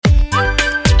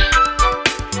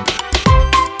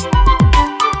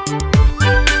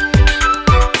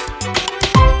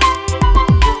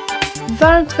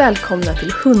välkomna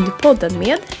till Hundpodden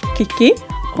med Kiki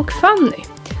och Fanny.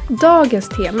 Dagens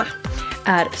tema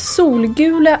är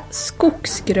solgula,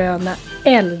 skogsgröna,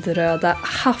 eldröda,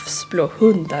 havsblå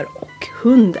hundar och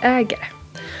hundägare.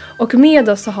 Och med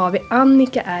oss så har vi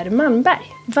Annika R.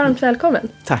 Malmberg. Varmt välkommen.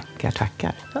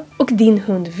 Tackar. Och din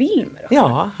hund Wilmer också.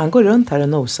 Ja, han går runt här och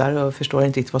nosar och förstår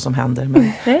inte riktigt vad som händer.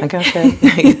 Men han kanske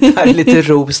hittar lite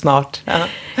ro snart.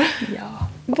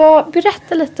 Ja.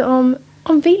 Berätta lite om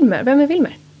Wilmer. Vem är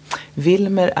Wilmer?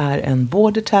 Wilmer är en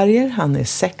border terrier. Han är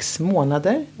 6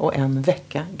 månader och 1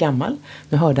 vecka gammal.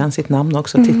 Nu hörde han sitt namn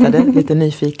också och tittade lite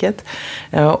nyfiket.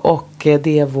 Och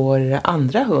det är vår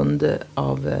andra hund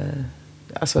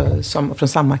från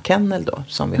samma kennel då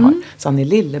som vi har. Så han är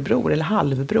lillebror eller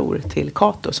halvbror till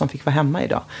Kato som fick vara hemma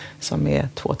idag. Som är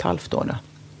 2,5 år då.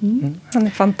 Han är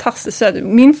fantastisk söd.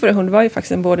 Min förra hund var ju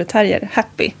faktiskt en border terrier,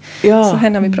 Happy. Ja. Så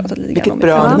henne har vi pratat lite grann om. Vilket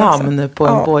bra namn på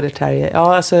en border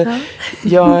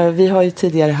terrier. Vi har ju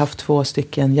tidigare haft 2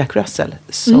 stycken Jack Russell.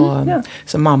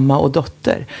 Så mamma och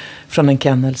dotter. Från en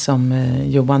kennel som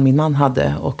Johan, min man,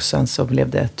 hade. Och sen så blev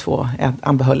det 2.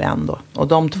 Han behöll 1 då. Och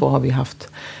de 2 har vi haft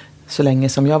så länge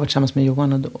som jag har varit tillsammans med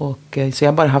Johan. Så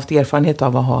jag har bara haft erfarenhet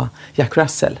av att ha Jack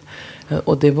Russell.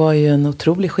 Och det var ju en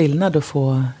otrolig skillnad att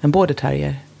få en border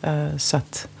terrier. Så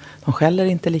att de skäller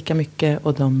inte lika mycket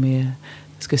och de är,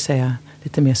 ska jag säga,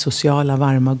 lite mer sociala,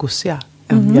 varma, gosiga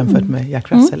än jämfört med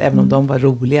Jack Russell. Även om de var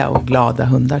roliga och glada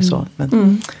hundar så.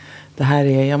 Men det här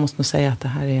är, jag måste nog säga att det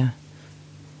här är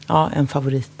en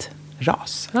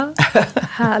favoritras. Ja,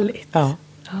 härligt. Ja.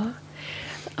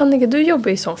 Annika, du jobbar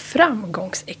ju som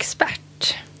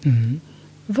framgångsexpert.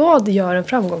 Vad gör en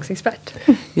framgångsexpert?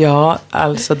 Ja,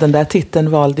 alltså den där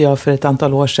titeln valde jag för ett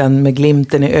antal år sedan med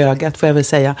glimten i ögat, får jag väl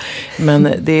säga. Men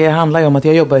det handlar ju om att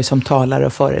jag jobbar ju som talare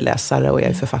och föreläsare och jag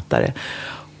är författare.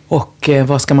 Och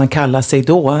vad ska man kalla sig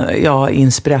då? Ja,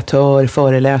 inspiratör,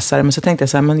 föreläsare. Men så tänkte jag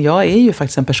så här, men jag är ju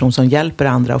faktiskt en person som hjälper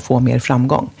andra att få mer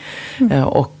framgång.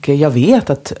 Och jag vet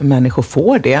att människor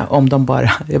får det om de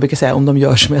bara, jag brukar säga om de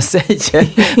gör som jag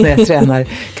säger. När jag tränar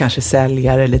kanske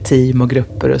säljare eller team och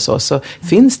grupper och så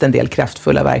finns det en del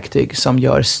kraftfulla verktyg som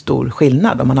gör stor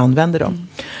skillnad om man använder dem.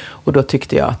 Och då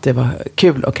tyckte jag att det var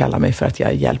kul att kalla mig för att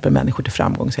jag hjälper människor till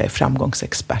framgång. Så jag är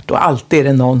framgångsexpert. Och alltid är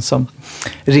det någon som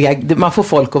man får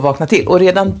folk att vakna till. Och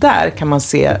redan där kan man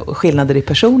se skillnader i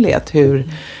personlighet. Hur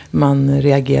man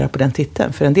reagerar på den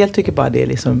titeln. För en del tycker bara det är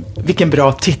liksom, vilken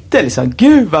bra titel. Liksom,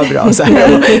 gud vad bra. Så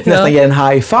här, nästan ger en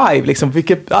high five. Liksom,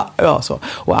 så.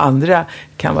 Och andra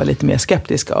kan vara lite mer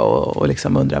skeptiska. Och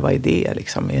liksom undra vad är det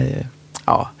liksom.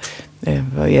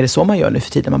 Är det så man gör nu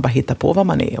för tiden? Man bara hittar på vad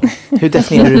man är. Och hur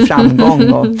definierar du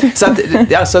framgång? Så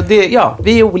att,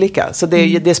 vi är olika. Så det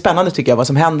är spännande tycker jag vad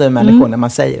som händer med människor när man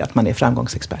säger att man är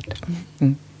framgångsexpert.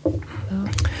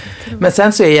 Men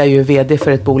sen så är jag ju vd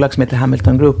för ett bolag som heter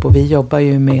Hamilton Group. Och vi jobbar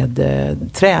ju med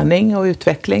träning och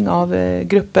utveckling av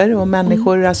grupper och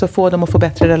människor. Alltså få dem att få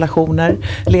bättre relationer.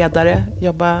 Ledare,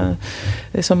 jobba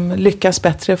som lyckas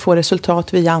bättre, få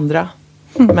resultat via andra.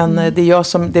 Men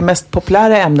det mest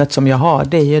populära ämnet som jag har,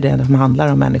 det är ju det som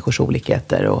handlar om människors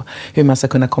olikheter och hur man ska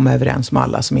kunna komma överens med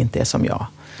alla som inte är som jag.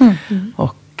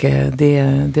 Och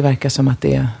det verkar som att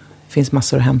det finns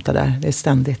massor att hämta där. Det är ett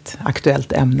ständigt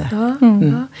aktuellt ämne. Ja.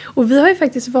 Och vi har ju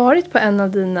faktiskt varit på en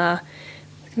av dina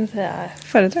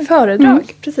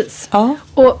föredrag. Precis. Ja.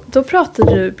 Och då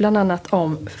pratade du bland annat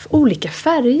om olika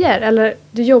färger. Eller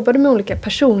du jobbade med olika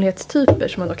personlighetstyper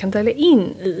som man då kan dela in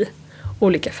i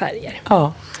olika färger.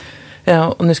 Ja.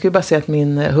 Och nu ska vi bara säga att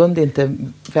min hund inte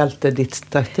välter ditt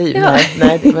stativ. Ja.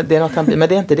 Nej, det är något men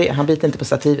det är inte det. Han biter inte på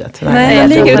stativet. Nej, jag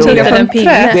ligger och tuggar på en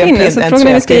träpinne. Så frågan är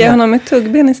om vi ska ge honom ett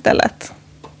tuggben istället.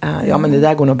 Ja, men det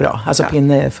där går nog bra. Alltså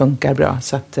pinne funkar bra.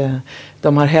 Så att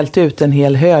de har hällt ut en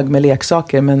hel hög med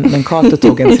leksaker. Men Kato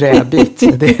tog en träbit.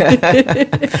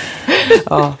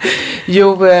 Ja.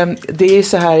 Jo, det är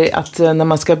så här att när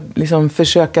man ska liksom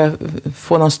försöka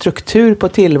få någon struktur på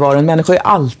tillvaron. Människor har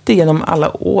alltid genom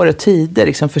alla år och tider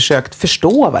liksom försökt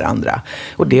förstå varandra.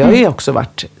 Och det har ju också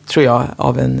varit, tror jag,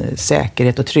 av en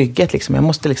säkerhet och trygghet. Liksom. Jag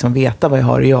måste liksom veta vad jag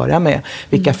har att göra med.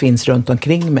 Vilka finns runt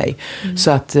omkring mig.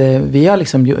 Så att vi har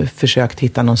liksom försökt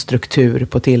hitta någon struktur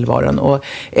på tillvaron. Och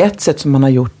ett sätt som man har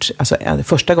gjort, alltså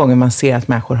första gången man ser att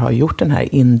människor har gjort den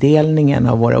här indelningen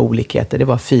av våra olikheter, det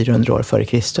var 400 år före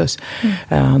Kristus.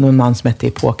 En man som hette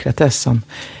Hippokrates som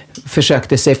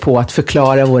försökte sig på att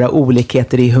förklara våra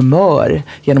olikheter i humör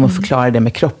genom att förklara det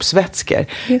med kroppsvätskor.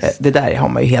 Det där har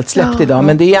man ju helt släppt idag,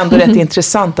 men det är ändå rätt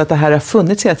intressant att det här har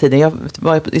funnits hela tiden. Jag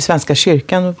var i Svenska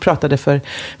kyrkan och pratade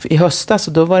i höstas,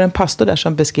 och då var det en pastor där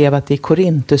som beskrev att i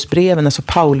Korinthusbreven, alltså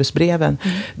Paulusbreven,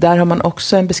 där har man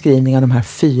också en beskrivning av de här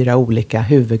 4 olika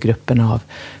huvudgrupperna av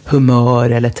humör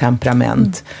eller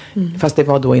temperament. Fast det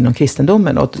var då inom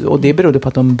kristendomen, och det berodde på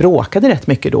att de bråkade rätt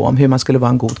mycket då om hur man skulle vara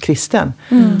en god kristen.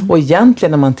 Och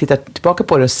egentligen när man tittar tillbaka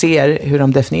på det och ser hur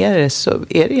de definierar det, så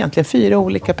är det egentligen 4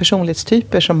 olika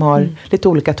personlighetstyper som har lite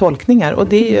olika tolkningar. Och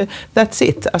det är ju, that's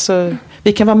it. Alltså,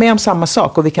 vi kan vara med om samma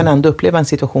sak och vi kan ändå uppleva en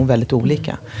situation väldigt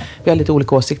olika. Vi har lite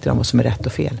olika åsikter om vad som är rätt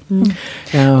och fel.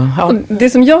 Och det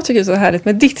som jag tycker är så härligt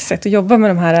med ditt sätt att jobba med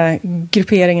de här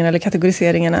grupperingarna eller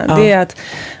kategoriseringarna, det är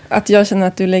att jag känner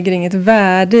att du lägger inget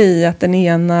värde i att den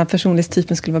ena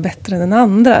personlighetstypen skulle vara bättre än den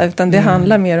andra, utan det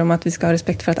handlar mer om att vi ska ha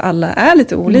respekt för att alla är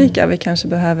lite olika. Vi kanske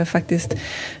behöver faktiskt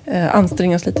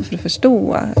anstränga oss lite för att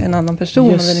förstå en annan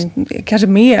person, kanske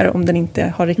mer om den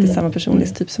inte har riktigt samma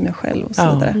personlighetstyp som jag själv och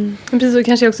så vidare. Precis, och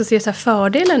kanske också se så här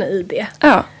fördelarna i det.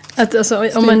 Ja. Att alltså,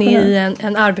 om man är i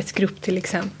en arbetsgrupp till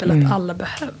exempel, att alla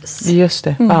behövs. Just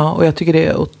det. Ja, och jag tycker det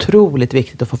är otroligt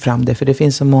viktigt att få fram det, för det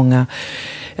finns så många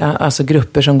alltså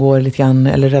grupper som går lite grann,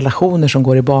 eller relationer som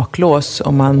går i baklås,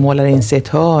 och man målar in sig i ett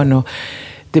hörn, och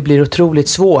det blir otroligt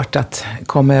svårt att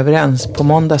komma överens. På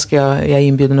måndag jag är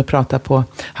inbjuden att prata på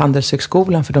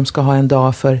Handelshögskolan, för de ska ha en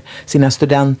dag för sina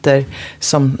studenter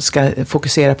som ska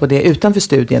fokusera på det utanför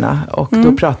studierna. Och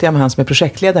då pratade jag med han som är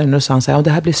projektledaren, och sa han så här: det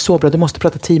här blir så bra, du måste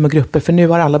prata team och grupper, för nu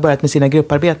har alla börjat med sina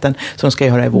grupparbeten som de ska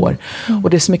göra i vår. Och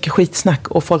det är så mycket skitsnack,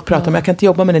 och folk pratar om jag kan inte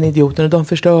jobba med den idioten, och de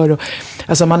förstör. Och,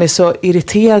 alltså man är så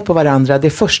irriterad på varandra. Det är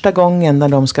första gången när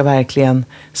de ska verkligen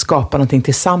skapa någonting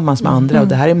tillsammans med andra, och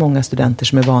det här är många studenter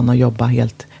som är vana att jobba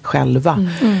helt själva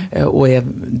och är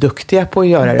duktiga på att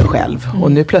göra det själv.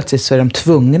 Och nu plötsligt så är de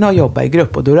tvungna att jobba i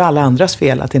grupp, och då är det alla andras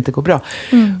fel att det inte går bra.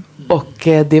 Och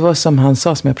det var som han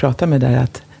sa, som jag pratade med där,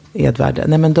 att Edvard,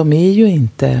 nej men de är ju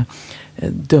inte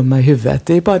dumma i huvudet.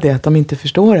 Det är bara det att de inte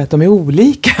förstår att de är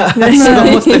olika. Så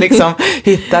de måste liksom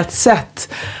hitta ett sätt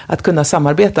att kunna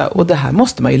samarbeta. Och det här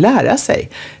måste man ju lära sig.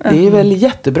 Det är väl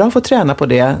jättebra att få träna på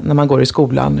det när man går i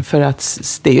skolan. För att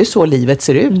det är ju så livet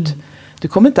ser ut. Du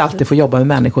kommer inte alltid få jobba med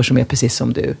människor som är precis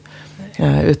som du.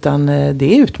 Utan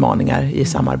det är utmaningar i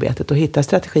samarbetet och hitta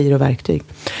strategier och verktyg.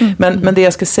 Men det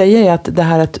jag ska säga är att det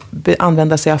här att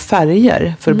använda sig av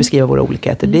färger för att beskriva våra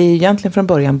olikheter, det är egentligen från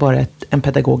början bara en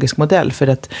pedagogisk modell, för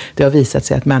att det har visat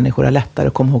sig att människor har lättare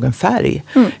att komma ihåg en färg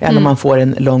än om man får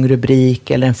en lång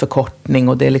rubrik eller en förkortning,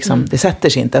 och det är liksom, det sätter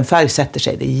sig inte, en färg sätter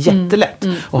sig, det är jättelätt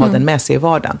att ha den med sig i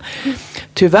vardagen.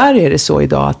 Tyvärr är det så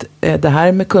idag att det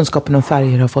här med kunskapen om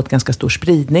färger har fått ganska stor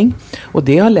spridning, och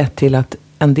det har lett till att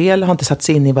en del har inte satt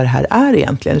sig in i vad det här är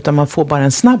egentligen, utan man får bara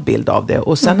en snabb bild av det.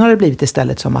 Och sen har det blivit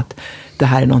istället som att det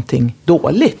här är någonting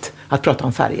dåligt att prata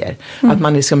om färger. Att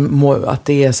man liksom att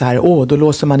det är så här, då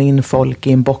låser man in folk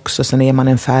i en box och sen är man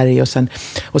en färg, och sen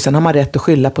har man rätt att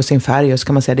skylla på sin färg, och så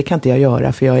kan man säga, det kan inte jag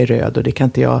göra för jag är röd, och det kan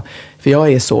inte jag för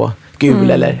jag är så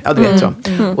gul eller du vet så.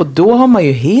 Och då har man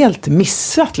ju helt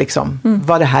missat liksom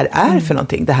vad det här är för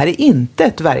någonting. Det här är inte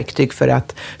ett verktyg för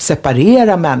att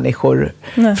separera människor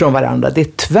från varandra. Det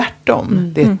är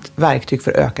tvärtom. Det är ett verktyg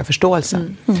för att öka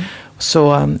förståelsen.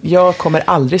 Så jag kommer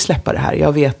aldrig släppa det här.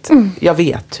 Jag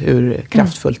vet hur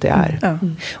kraftfullt det är. Ja.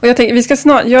 Och jag tänker, vi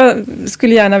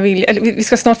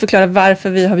ska snart förklara varför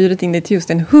vi har bjudit in dig till just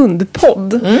en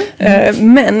hundpodd.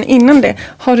 Men innan det,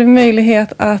 har du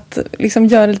möjlighet att liksom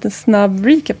göra en liten snabb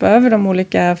recap över de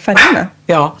olika färgerna?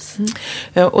 Ja,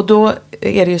 och då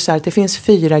är det ju så här att det finns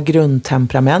 4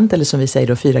 grundtemperament, eller som vi säger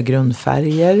då 4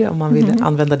 grundfärger, om man vill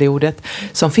använda det ordet,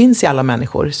 som finns i alla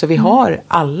människor. Så vi har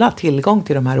alla tillgång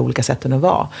till de här olika sätten att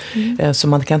vara. Så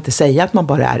man kan inte säga att man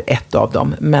bara är ett av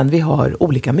dem, men vi har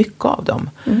olika mycket av dem.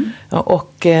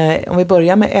 Och om vi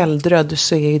börjar med eldröd,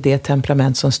 så är det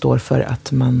temperament som står för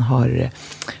att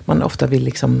man ofta vill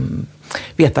liksom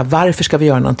veta varför ska vi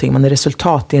göra någonting. Man är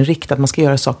resultatinriktad, man ska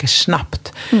göra saker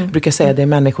snabbt. Jag brukar säga att det är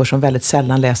människor som väldigt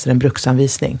sällan läser en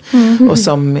bruksanvisning. Och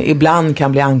som ibland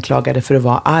kan bli anklagade för att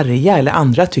vara arga, eller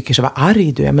andra tycker så, vad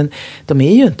arg du är. Men de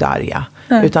är ju inte arga.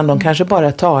 Utan de kanske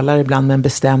bara talar ibland med en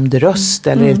bestämd röst,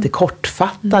 eller är lite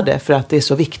kortfattade, för att det är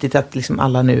så viktigt att liksom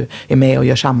alla nu är med och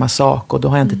gör samma sak, och då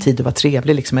har jag inte tid att vara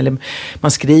trevlig liksom. Eller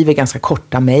man skriver ganska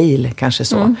korta mejl kanske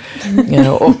så.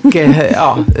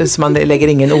 Så man lägger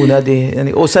ingen onödig.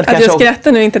 Och sen att jag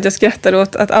skrattar nu, inte att jag skrattar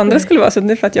åt att andra skulle vara så,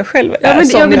 det är för att jag själv är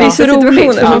sån. Men det är så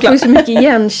roligt, för man får så mycket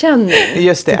igenkänning.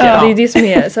 Just det. Det är det som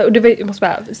är så, och jag måste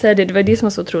bara säga det var det som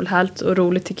var så otroligt härligt och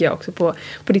roligt tycker jag också på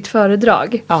ditt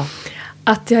föredrag.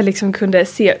 att jag liksom kunde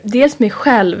se dels mig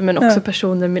själv men också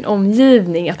personer i min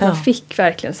omgivning. Att man fick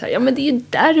verkligen säga, ja men det är ju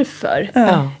därför.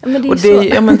 Ja. Ja, men det är och så.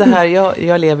 ja, men det här,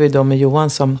 jag lever ju då med Johan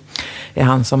som är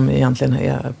han som egentligen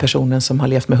är personen som har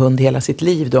levt med hund hela sitt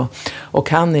liv då. Och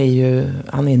han är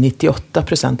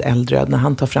 98% äldröd. När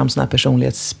han tar fram såna här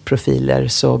personlighetsprofiler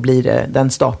så blir det, den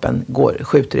stapeln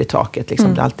skjuter i taket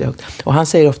liksom, det är alltid högt. Och han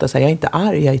säger ofta så här, jag är inte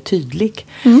arg, jag är tydlig.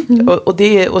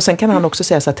 Och sen kan han också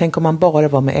säga så här, tänk om man bara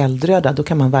var med äldröda, då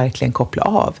kan man verkligen koppla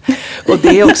av. Och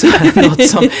det är också något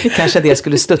som kanske det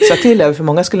skulle studsa till över, för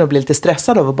många skulle nog bli lite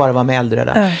stressade av att bara vara med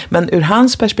äldröda. Men ur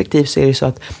hans perspektiv så är det så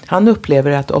att han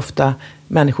upplever att ofta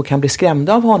människor kan bli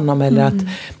skrämda av honom eller att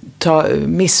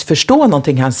missförstå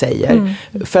någonting han säger.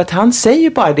 För att han säger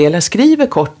bara det eller skriver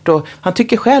kort och han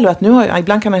tycker själv att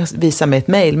ibland kan han visa mig ett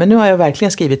mejl, men nu har jag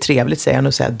verkligen skrivit trevligt, säger han,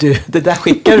 och säger du, det där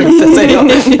skickar du inte, säger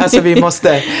jag. Alltså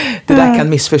det där kan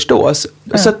missförstås.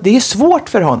 Så att det är svårt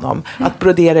för honom att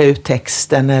brodera ut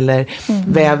texten eller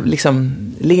liksom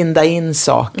linda in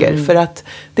saker för att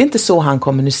det är inte så han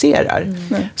kommunicerar.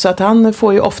 Så att han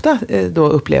får ju ofta då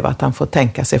uppleva att han får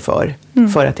tänka sig för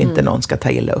att inte någon ska ta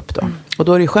illa upp då. Och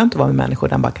då är det skönt att vara med människor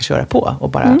där man bara kan köra på och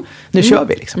bara, nu kör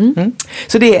vi liksom.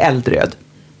 Så det är äldröd.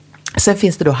 Sen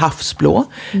finns det då havsblå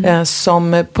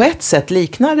som på ett sätt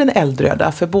liknar den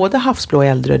äldröda, för både havsblå och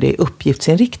äldröd är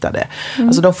uppgiftsinriktade.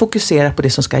 Alltså de fokuserar på det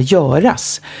som ska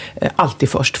göras alltid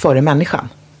först, före människan.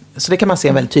 Så det kan man se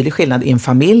en väldigt tydlig skillnad i en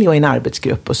familj och i en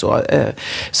arbetsgrupp och så.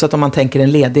 Så att om man tänker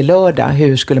en ledig lördag,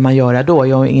 hur skulle man göra då?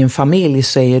 Ja, i en familj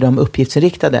så är de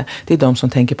uppgiftsinriktade. Det är de som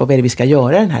tänker på vad är det vi ska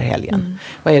göra den här helgen.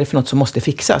 Vad är det för något som måste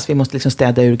fixas? Vi måste liksom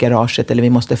städa ur garaget eller vi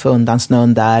måste få undan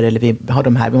snön där eller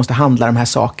vi måste handla de här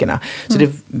sakerna. Så det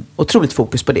är otroligt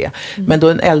fokus på det. Men då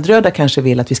en äldröda kanske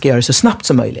vill att vi ska göra det så snabbt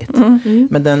som möjligt.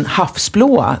 Men den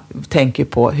havsblåa tänker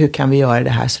på hur kan vi göra det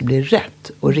här så det blir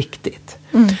rätt och riktigt.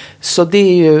 Så det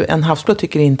är ju, en havsblå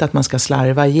tycker inte att man ska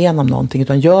slarva igenom någonting,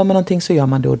 utan gör man någonting så gör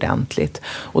man det ordentligt.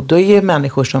 Och då är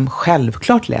människor som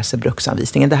självklart läser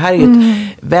bruksanvisningen. Det här är ju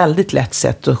ett väldigt lätt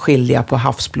sätt att skilja på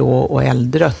havsblå och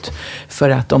äldrött. För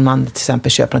att om man till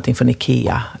exempel köper någonting från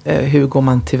Ikea, hur går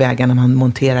man tillväga när man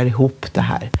monterar ihop det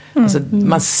här? Alltså,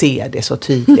 man ser det så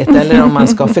tydligt. Eller om man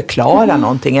ska förklara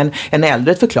någonting. En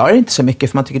äldrött förklarar inte så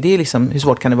mycket, för man tycker det är liksom, hur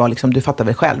svårt kan det vara? Liksom, du fattar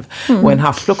väl själv. Och en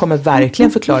havsblå kommer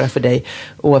verkligen förklara för dig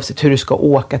oavsett hur du ska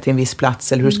åka till en viss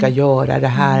plats eller hur du ska göra det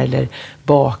här eller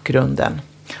bakgrunden.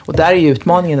 Och där är ju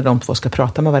utmaningen när de två ska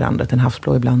prata med varandra, att en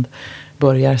havsblå ibland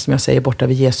börjar, som jag säger, borta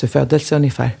vid Jesu födelse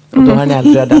ungefär. Och då har en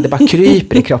äldröda, det bara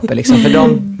kryper i kroppen liksom.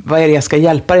 För vad är det jag ska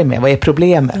hjälpa dig med? Vad är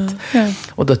problemet?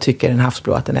 Och då tycker en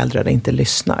havsblå att en äldröda inte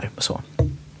lyssnar. Så.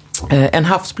 En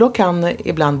havsblå kan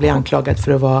ibland bli anklagad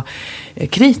för att vara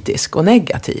kritisk och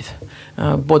negativ.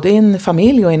 Både i en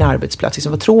familj och i en arbetsplats.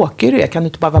 Liksom, vad tråkig du är, kan du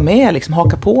inte bara vara med, liksom,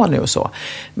 haka på nu och så.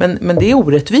 Men det är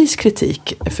orättvis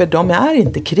kritik, för de är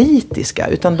inte kritiska,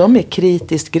 utan de är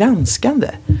kritiskt granskande.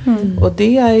 Och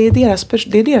det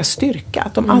är deras styrka,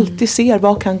 att de alltid ser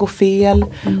vad kan gå fel,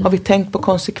 har vi tänkt på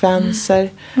konsekvenser.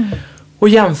 Och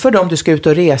jämför om du ska ut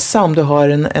och resa, om du har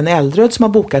en äldröd som har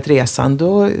bokat resan,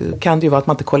 då kan det ju vara att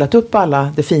man inte kollat upp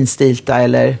alla det finstilta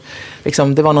eller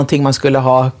liksom, det var någonting man skulle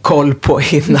ha koll på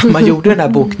innan man gjorde den här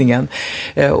bokningen.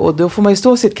 Och då får man ju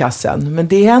stå sitt kassen, men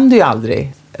det händer ju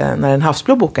aldrig när en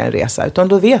havsblå bokar en resa, utan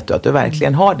då vet du att du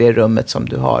verkligen har det rummet som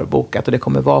du har bokat och det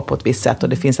kommer vara på ett visst sätt och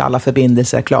det finns alla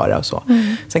förbindelser klara och så.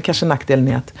 Sen kanske nackdelen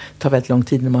är att det tar väldigt lång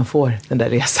tid när man får den där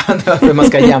resan för man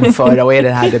ska jämföra och är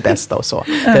det här det bästa och så.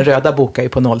 Den röda bokar ju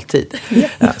på nolltid.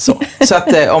 Så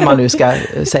att om man nu ska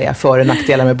säga för- och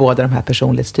nackdelar med båda de här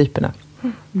personlighetstyperna.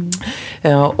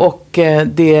 Och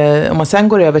om man sen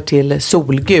går över till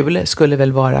solgul skulle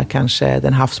väl vara kanske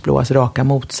den havsblåas raka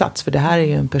motsats, för det här är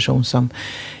ju en person som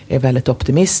är väldigt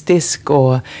optimistisk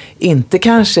och inte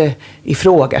kanske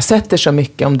ifrågasätter så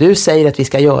mycket. Om du säger att vi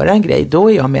ska göra en grej,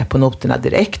 då är jag med på noterna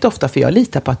direkt ofta, för jag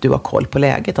litar på att du har koll på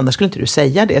läget, annars skulle inte du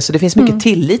säga det. Så det finns mycket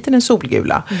tillit i den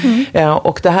solgula.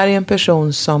 Och det här är en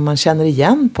person som man känner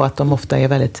igen på att de ofta är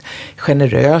väldigt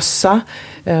generösa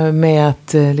med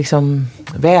att liksom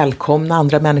välkomna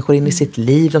andra människor in i sitt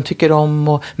liv. De tycker om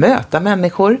att möta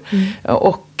människor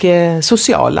och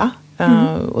sociala.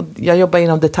 Och jag jobbar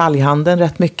inom detaljhandeln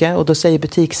rätt mycket, och då säger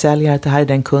butikssäljare att det här är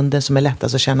den kunden som är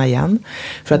lättast att känna igen,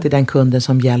 för att det är den kunden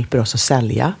som hjälper oss att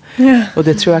sälja. Och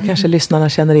det tror jag kanske lyssnarna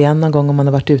känner igen någon gång om man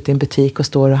har varit ute i en butik och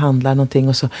står och handlar någonting,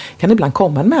 och så kan det ibland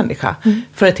komma en människa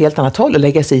från ett helt annat håll och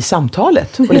lägga sig i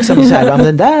samtalet och liksom så här,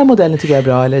 den där modellen tycker jag är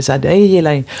bra, eller så här, det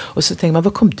gillar inte. Och så tänker man,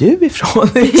 var kom du ifrån?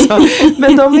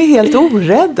 Men de är helt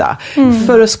orädda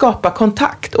för att skapa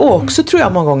kontakt, och också tror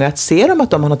jag många gånger att ser de att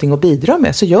de har någonting att bidra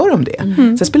med, så gör de det. det.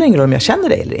 Sen spelar det ingen roll om jag känner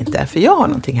dig eller inte, för jag har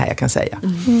någonting här jag kan säga.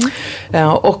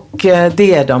 Och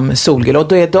det är de solgula, och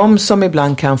då är de som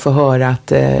ibland kan få höra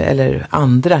att, eller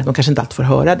andra, de kanske inte alltid får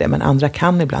höra det, men andra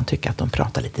kan ibland tycka att de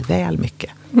pratar lite väl mycket.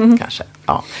 Kanske.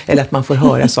 Ja. Eller att man får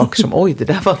höra saker som, oj, det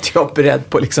där var inte jag beredd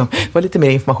på. Liksom. Det var lite mer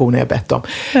information jag bett om.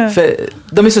 För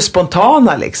de är så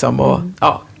spontana liksom. Och,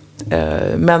 ja.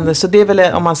 Men så det är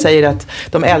väl om man säger att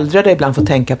de äldre ibland får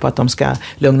tänka på att de ska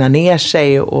lugna ner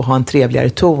sig och ha en trevligare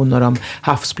ton, och de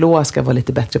havsblåa ska vara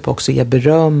lite bättre på också ge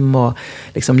beröm och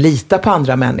liksom lita på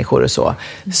andra människor och så.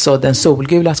 Så den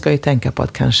solgula ska ju tänka på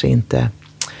att kanske inte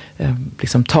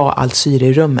liksom ta all syre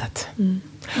i rummet.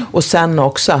 Och sen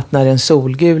också att när en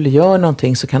solgul gör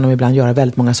någonting så kan de ibland göra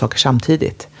väldigt många saker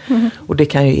samtidigt. Och det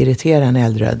kan ju irritera en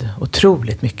eldröd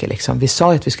otroligt mycket. Liksom. Vi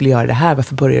sa ju att vi skulle göra det här,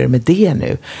 varför börjar du med det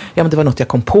nu? Ja, men det var något jag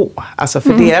kom på. Alltså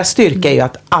för deras styrka är ju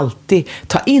att alltid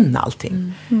ta in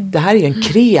allting. Det här är ju en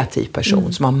kreativ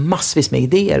person som har massvis med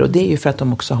idéer. Och det är ju för att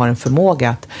de också har en förmåga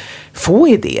att få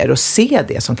idéer och se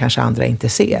det som kanske andra inte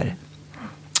ser.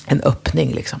 En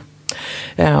öppning liksom.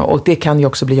 Och det kan ju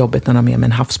också bli jobbigt när de är med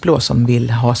en havsblå som vill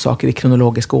ha saker i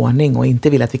kronologisk ordning och inte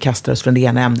vill att vi kastar oss från det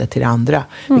ena ämnet till det andra,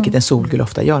 vilket en solgul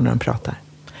ofta gör när de pratar.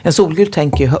 En solgul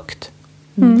tänker ju högt.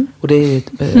 Och det är ju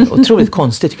otroligt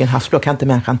konstigt, tycker en havsblå, kan inte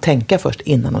människan tänka först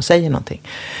innan de säger någonting.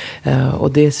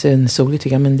 Och det är en solgul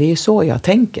tycker jag, men det är ju så jag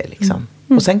tänker liksom.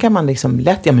 Och sen kan man liksom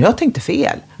lätt, ja men jag tänkte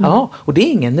fel. Ja, och det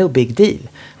är ingen no big deal.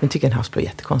 Men tycker en havsblå är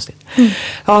jättekonstigt.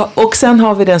 Ja, och sen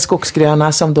har vi den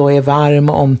skogsgröna som då är varm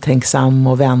och omtänksam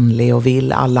och vänlig och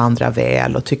vill alla andra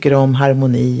väl och tycker om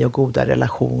harmoni och goda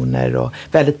relationer och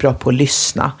väldigt bra på att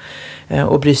lyssna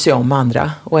och bry sig om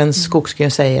andra. Och en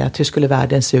skogsgrön säger att hur skulle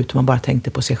världen se ut om man bara tänkte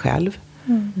på sig själv?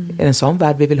 Är det en sån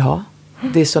värld vi vill ha?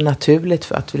 Det är så naturligt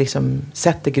för att vi liksom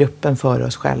sätter gruppen för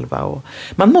oss själva. Och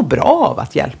man mår bra av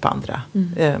att hjälpa andra.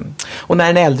 Och när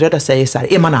en äldre säger så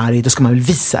här, är man arg då ska man väl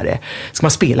visa det. Ska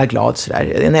man spela glad så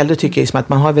där. En äldre tycker liksom att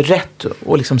man har väl rätt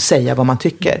att liksom säga vad man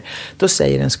tycker. Då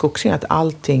säger en skogsring att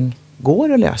allting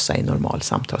går att lösa i normal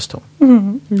samtalston.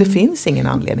 Det finns ingen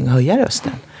anledning att höja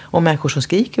rösten. Och människor som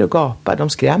skriker och gapar, de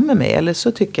skrämmer mig. Eller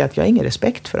så tycker jag att jag har ingen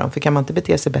respekt för dem. För kan man inte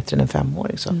bete sig bättre än en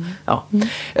 5-åring så. Ja.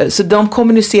 Så de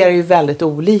kommunicerar ju väldigt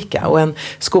olika. Och en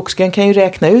skogsgrön kan ju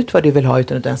räkna ut vad du vill ha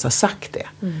utan att du ens ha sagt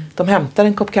det. De hämtar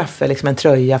en kopp kaffe, liksom en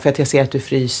tröja för att jag ser att du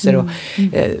fryser. Och,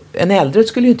 en äldre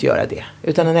skulle ju inte göra det.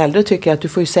 Utan en äldre tycker att du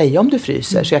får ju säga om du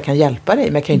fryser så jag kan hjälpa dig.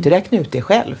 Men jag kan ju inte räkna ut det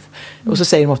själv. Och så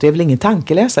säger de ofta, jag är väl ingen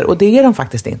tankeläsare. Och det är de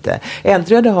faktiskt inte.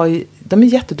 Äldre de är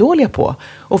jättedåliga på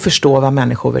att förstå vad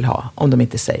människor vill ha om de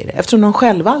inte säger det. Eftersom de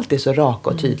själva alltid är så raka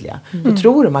och tydliga. Då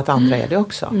tror de att andra är det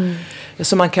också.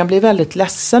 Så man kan bli väldigt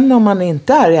ledsen om man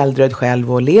inte är äldröd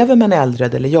själv och lever med en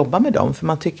äldröd eller jobbar med dem. För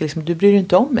man tycker liksom, du bryr dig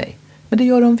inte om mig. Men det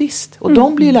gör de visst. Och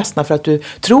de blir ju ledsna för att du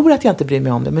tror att jag inte bryr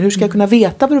mig om det. Men hur ska jag kunna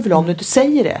veta vad du vill ha om du inte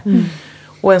säger det?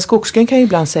 Och en skogsgrön kan ju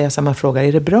ibland säga samma fråga,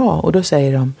 är det bra? Och då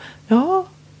säger de, ja,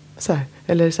 så här.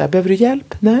 Eller så här, behöver du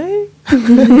hjälp? Nej.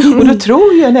 Och då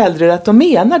tror ju en äldre att de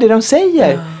menar det de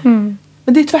säger.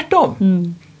 Men det är tvärtom.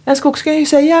 En skogsgrön kan ju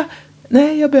säga,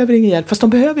 nej jag behöver ingen hjälp. Fast de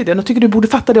behöver det. De tycker du borde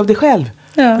fatta det av dig själv.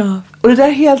 Och det där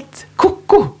är helt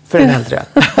koko för en äldre.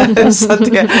 Så att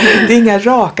det är inga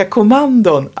raka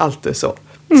kommandon alltid så.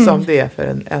 Som det är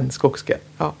för en skogsgrön.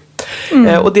 Ja.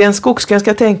 Och det en skogsgrön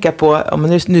ska tänka på,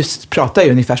 nu pratar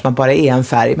jag ungefär som man bara är en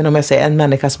färg, men om jag säger en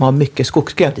människa som har mycket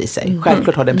skogsgrönt i sig,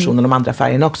 självklart har den personen de andra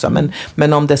färgerna också,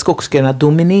 men om det skogsgröna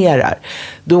dominerar,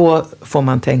 då får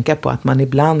man tänka på att man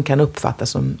ibland kan uppfattas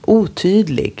som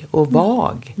otydlig och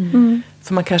vag.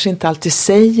 För man kanske inte alltid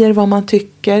säger vad man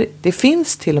tycker. Det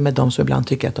finns till och med de som ibland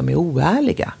tycker att de är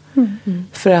oärliga.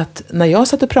 För att när jag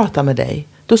satt och pratade med dig,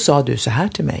 då sa du så här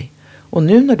till mig. Och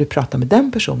nu när du pratar med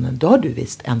den personen, då har du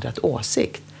visst ändrat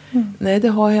åsikt. Nej, det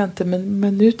har jag inte.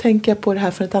 Men nu tänker jag på det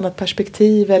här från ett annat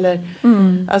perspektiv. Eller,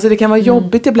 alltså det kan vara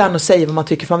jobbigt ibland att säga vad man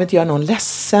tycker. För man vill inte göra någon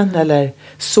ledsen eller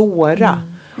såra.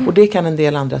 Och det kan en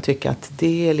del andra tycka att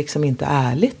det är liksom inte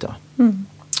ärligt då.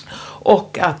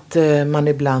 Och att man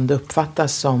ibland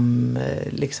uppfattas som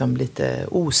liksom lite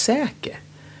osäker.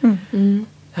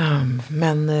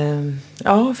 Men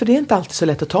ja, för det är inte alltid så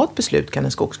lätt att ta ett beslut, kan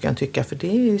en skogsgrön tycka. För det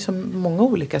är liksom många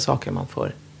olika saker man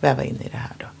får väva in i det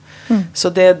här då. Så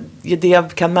det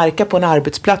jag kan märka på en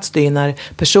arbetsplats, det är när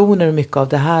personer och mycket av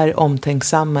det här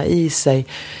omtänksamma i sig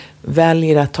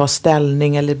väljer att ta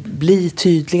ställning eller bli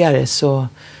tydligare, så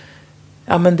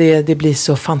ja, men det blir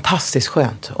så fantastiskt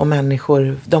skönt. Och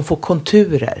människor, de får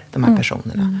konturer, de här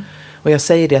personerna. Och jag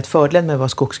säger det att fördelen med att vara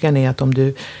skogsgrön är att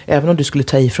även om du skulle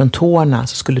ta i från tårna,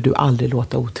 så skulle du aldrig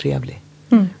låta otrevlig.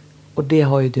 Och det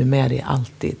har ju du med dig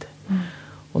alltid.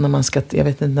 Och när man ska, jag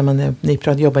vet inte, ni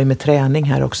jobbar ju med träning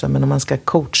här också, men om man ska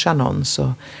coacha någon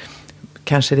så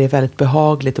kanske det är väldigt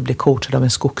behagligt att bli coachad av en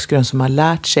skogsgrön som har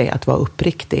lärt sig att vara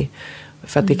uppriktig.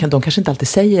 För att de kanske inte alltid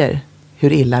säger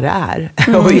hur illa det är.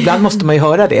 Och ibland måste man ju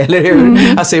höra det, eller hur?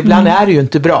 Alltså ibland är det ju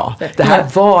inte bra. Det här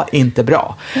var inte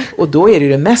bra. Och då är det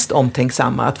ju det mest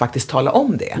omtänksamma att faktiskt tala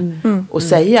om det. Och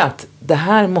säga att det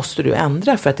här måste du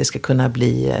ändra för att det ska kunna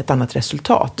bli ett annat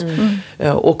resultat.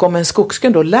 Och om en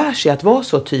skogsgrön då lär sig att vara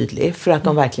så tydlig för att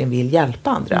de verkligen vill hjälpa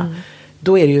andra.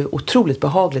 Då är det ju otroligt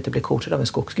behagligt att bli coachad av en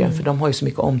skogsgrön. För de har ju så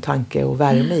mycket omtanke och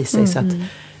värme i sig. Så att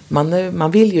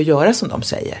man vill ju göra som de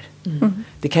säger.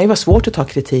 Det kan ju vara svårt att ta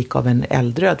kritik av en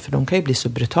eldröd, för de kan ju bli så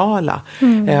brutala.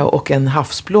 Och en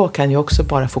havsblå kan ju också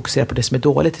bara fokusera på det som är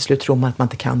dåligt. Till slut tror man att man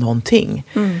inte kan någonting.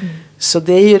 Så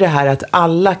det är ju det här att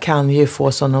alla kan ju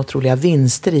få sådana otroliga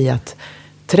vinster i att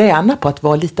träna på att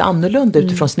vara lite annorlunda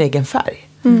utifrån sin egen färg.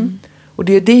 Och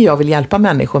det är det jag vill hjälpa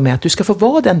människor med, att du ska få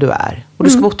vara den du är. Och du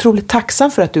ska vara otroligt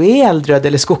tacksam för att du är eldröd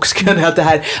eller skogsgrön,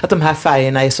 att de här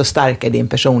färgerna är så starka i din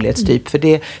personlighetstyp. För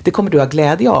det kommer du ha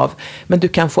glädje av. Men du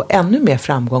kan få ännu mer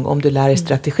framgång om du lär dig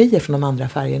strategier från de andra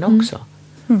färgerna också.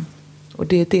 Och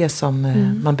det är det som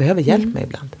man behöver hjälp med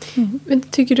ibland. Men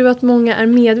tycker du att många är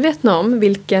medvetna om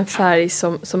vilken färg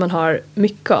som man har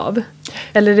mycket av?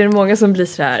 Eller är det många som blir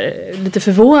så här lite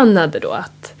förvånade då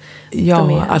att...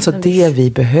 Ja, alltså det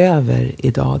vi behöver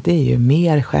idag, det är ju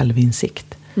mer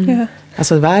självinsikt.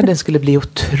 Alltså världen skulle bli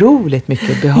otroligt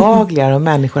mycket behagligare om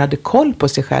människor hade koll på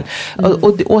sig själv.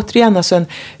 Och återigen, alltså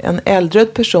en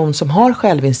äldröd person som har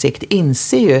självinsikt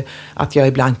inser ju att jag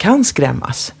ibland kan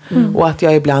skrämmas. Och att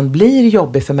jag ibland blir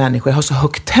jobbig för människor. Jag har så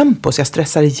högt tempo så jag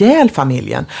stressar ihjäl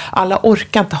familjen. Alla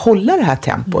orkar inte hålla det här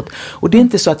tempot. Och det är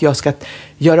inte så att jag ska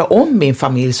göra om min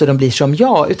familj så de blir som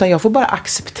jag. Utan jag får bara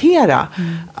acceptera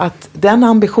att den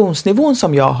ambitionsnivån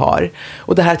som jag har,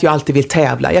 och det här att jag alltid vill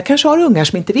tävla. Jag kanske har ungar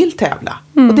som inte vill tävla.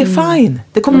 Och det är fine.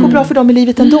 Det kommer gå bra för dem i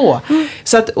livet ändå.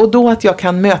 Så att, och då att jag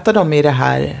kan möta dem i det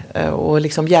här och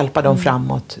liksom hjälpa dem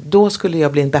framåt. Då skulle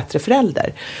jag bli en bättre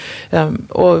förälder.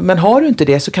 Men har du inte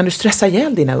det så kan du stressa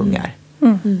ihjäl dina ungar.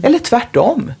 Eller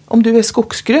tvärtom. Om du är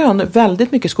skogsgrön,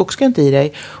 väldigt mycket skogsgrönt i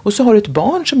dig, och så har du ett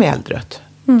barn som är eldrött.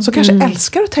 Så kanske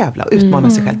älskar att tävla och utmana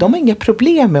sig själv. De har inga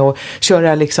problem med att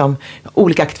köra liksom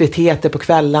olika aktiviteter på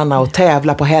kvällarna och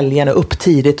tävla på helgen och upp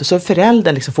tidigt. Och så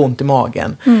föräldern liksom får ont i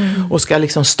magen och ska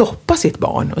liksom stoppa sitt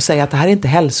barn och säga att det här är inte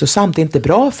hälsosamt, det är inte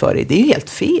bra för dig. Det är ju helt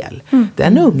fel.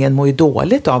 Den ungen mår ju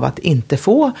dåligt av att inte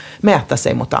få mäta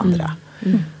sig mot andra.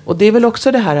 Och det är väl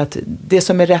också det här att det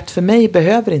som är rätt för mig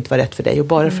behöver inte vara rätt för dig. Och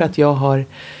bara för att jag har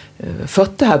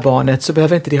fött det här barnet så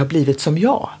behöver inte det ha blivit som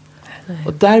jag.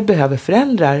 Och där behöver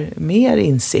föräldrar mer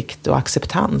insikt och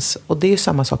acceptans. Och det är ju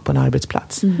samma sak på en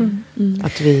arbetsplats.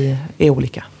 Att vi är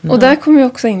olika. Och där kommer vi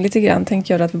också in lite grann,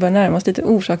 tänker jag, att vi börjar närma oss lite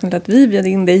orsaken till att vi bjöd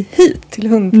in dig hit till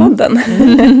Hundpodden.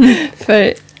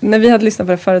 För när vi hade lyssnat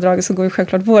på det föredraget så går ju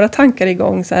självklart våra tankar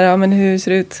igång. Så här, ja, men hur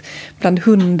ser det ut bland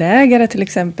hundägare till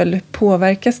exempel?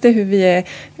 Påverkas det hur vi är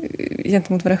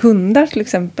gentemot våra hundar till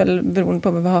exempel, beroende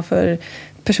på vad vi har för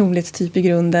personlighetstyp i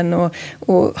grunden,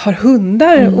 och har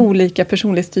hundar olika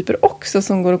personlighetstyper också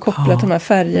som går att koppla till de här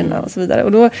färgerna och så vidare.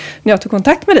 Och då när jag tog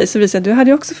kontakt med dig så visade jag att du hade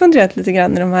ju också funderat lite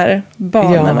grann i de här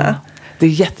banorna. Ja, det är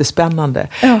jättespännande.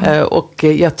 Och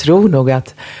jag tror nog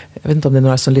att, jag vet inte om det är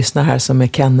några som lyssnar här som är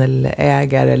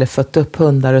kennelägare eller fött upp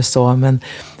hundar och så,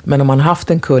 men om man har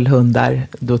haft en kull hundar,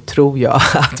 då tror jag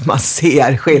att man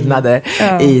ser skillnader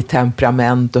i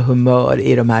temperament och humör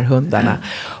i de här hundarna.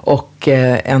 Och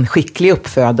en skicklig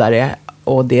uppfödare,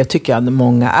 och det tycker jag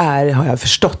många har jag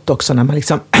förstått också, när man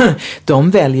liksom,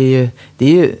 de väljer ju, det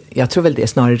är ju, jag tror väl det är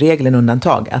snarare regel än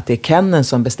undantag, att det är kennen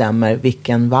som bestämmer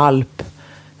vilken valp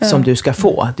som du ska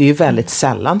få. Det är ju väldigt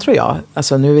sällan, tror jag.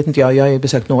 Alltså nu vet inte jag har ju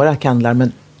besökt några kennlar,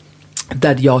 men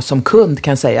där jag som kund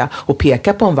kan säga och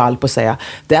peka på en valp och säga,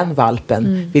 den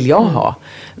valpen vill jag ha.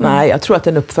 Nej, jag tror att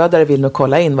en uppfödare vill nog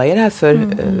kolla in, vad är det här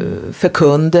för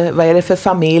kund? Vad är det för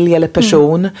familj eller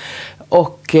person?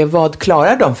 Och vad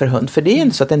klarar de för hund? För det är ju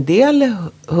inte så att en del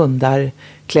hundar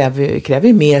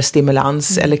kräver mer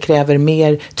stimulans eller kräver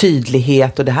mer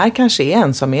tydlighet. Och det här kanske är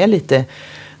en som är lite,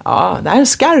 ja, det är en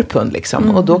skarp hund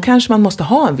liksom. Och då kanske man måste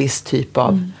ha en viss typ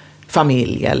av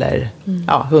familj eller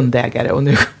hundägare. Och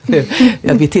nu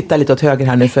vi tittar lite åt höger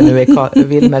här nu, för nu är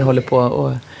Wilmer håller på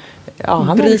och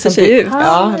han bryter sig ut.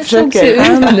 Han försöker.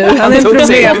 Han är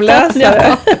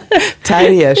problemlösare.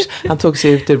 Terriers. Han tog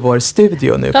sig ut ur vår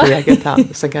studio nu på eget hand.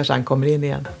 Sen kanske han kommer in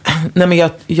igen. Nej, men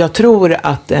jag tror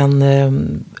att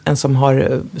en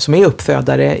som är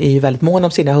uppfödare är ju väldigt mån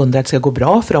om sina hundar, att det ska gå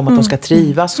bra för dem, att de ska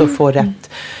trivas och få rätt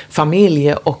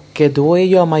familj. Och då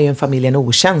gör man ju en familj en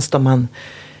otjänst om man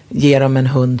ger dem en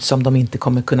hund som de inte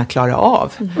kommer kunna klara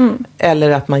av.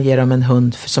 Eller att man ger dem en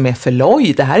hund som är för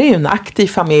loj. Det här är ju en aktiv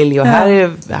familj och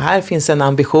här finns en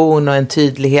ambition och en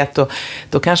tydlighet. Och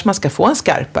då kanske man ska få en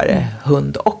skarpare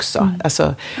hund också.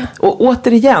 Alltså, och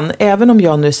återigen, även om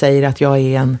jag nu säger att jag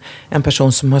är en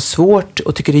person som har svårt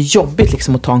och tycker det är jobbigt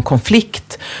liksom att ta en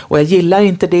konflikt. Och jag gillar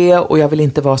inte det och jag vill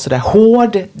inte vara så där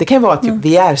hård. Det kan ju vara att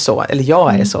vi är så, eller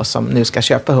jag är så som nu ska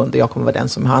köpa hund och jag kommer vara den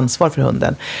som har ansvar för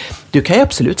hunden. Du kan ju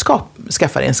absolut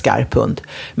skaffa dig en skarp hund.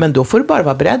 Men då får du bara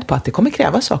vara beredd på att det kommer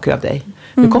kräva saker av dig.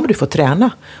 Nu kommer du få träna.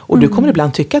 Och du kommer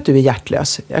ibland tycka att du är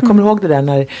hjärtlös. Jag kommer ihåg det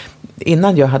där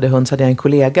innan jag hade hund så hade jag en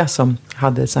kollega som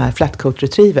hade så här flat coat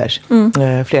retrievers.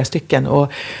 Flera stycken.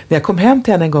 Och när jag kom hem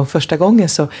till henne en gång första gången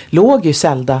så låg ju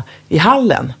Zelda i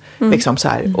hallen. Liksom så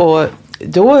här.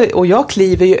 Och jag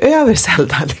kliver ju över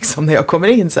Zelda liksom när jag kommer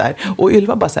in så här. Och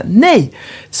Ylva bara så här, nej,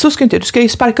 så ska inte, du ska ju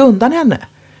sparka undan henne.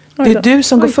 Det är du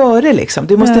som går före liksom.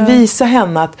 Du måste visa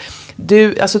henne att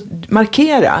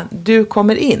markera, du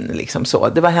kommer in liksom så.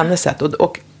 Det var hennes sätt.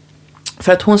 Och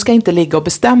för att hon ska inte ligga och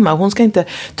bestämma. Hon ska inte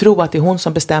tro att det är hon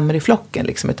som bestämmer i flocken.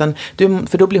 Liksom,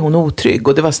 för då blir hon otrygg.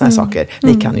 Och det var såna här saker.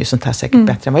 Ni kan ju sånt här säkert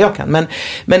bättre än vad jag kan.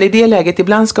 Men i det läget,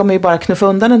 ibland ska man ju bara knuffa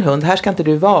undan en hund. Här ska inte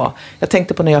du vara. Jag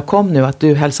tänkte på när jag kom nu att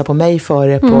du hälsar på mig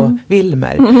före på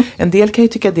Wilmer. En del kan ju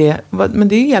tycka det. Men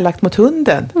det är elakt mot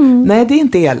hunden. Nej, det är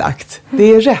inte elakt. Det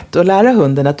är rätt att lära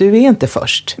hunden att du är inte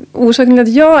först. Orsaken till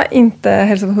att jag inte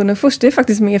hälsar på hunden först, det är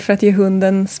faktiskt mer för att ge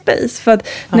hunden space. För att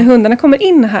när hundarna kommer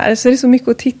in här så är det så mycket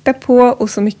att titta på och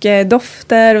så mycket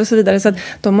dofter och så vidare så att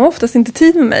de har oftast inte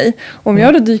tid med mig. Om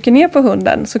jag då dyker ner på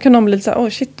hunden så kan de bli så här,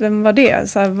 shit, vem var det?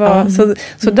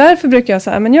 Så därför brukar jag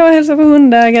säga, men jag hälsar på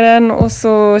hundägaren och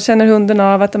så känner hunden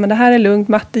av att men det här är lugnt,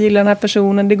 Matte gillar den här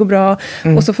personen, det går bra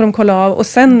och så får de kolla av och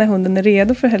sen när hunden är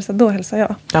redo för att hälsa, då hälsar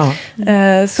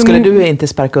jag. Skulle du inte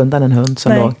sparka undan en hund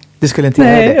som låg? Du skulle inte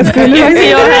göra det? Nej, jag skulle inte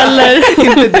jag heller.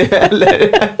 Inte du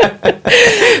heller.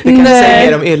 Det kan du säga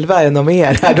mer om Ylva än om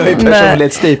er här då i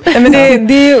personlighetstyp.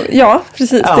 Ja,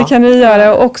 precis. Det kan vi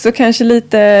göra. Och också kanske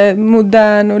lite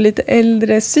modern och lite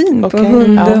äldre syn på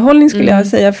hundhållning skulle jag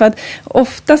säga. För att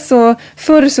ofta så,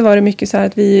 förr så var det mycket så här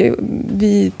att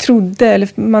vi trodde, eller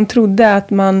man trodde att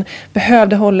man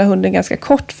behövde hålla hunden ganska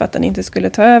kort för att den inte skulle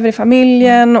ta över i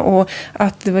familjen och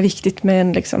att det var viktigt med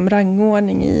en liksom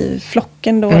rangordning i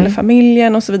flocken då, eller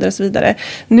familjen och så vidare och så vidare.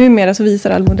 Numera så visar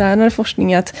all modernare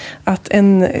forskning att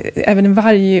även en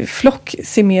vargflock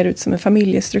ser mer ut som en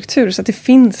familjestruktur så att det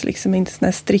finns liksom inte sån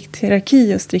här strikt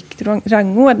hierarki och strikt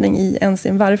rangordning i ens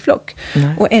en vargflock.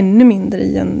 Och ännu mindre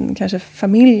i en kanske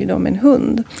familj då med en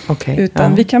hund.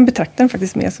 Utan vi kan betrakta den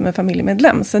faktiskt mer som en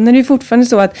familjemedlem. Sen är det ju fortfarande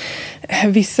så att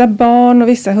vissa barn och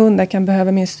vissa hundar kan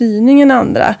behöva mer styrning än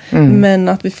andra. Men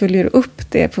att vi följer upp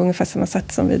det på ungefär samma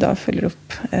sätt som vi idag följer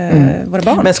upp våra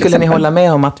barn. Men skulle ni hålla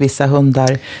med om att vissa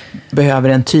hundar behöver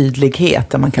en tydlighet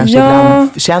där man kanske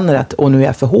ibland känner att nu är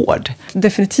jag för hård?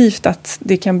 Definitivt att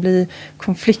det kan bli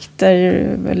konflikter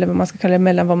eller vad man ska kalla det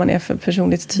mellan vad man är för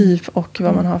personlighetstyp och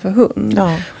vad man har för hund.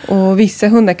 Och vissa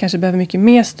hundar kanske behöver mycket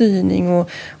mer styrning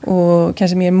och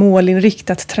kanske mer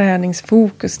målinriktat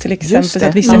träningsfokus till exempel. Så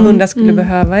att vissa hundar skulle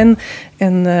behöva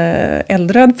en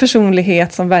eldröd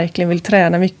personlighet som verkligen vill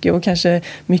träna mycket och kanske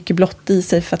mycket blott i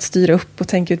sig för att styra upp och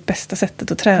tänka ut bästa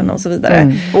sättet att träna och så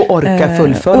vidare. Och orka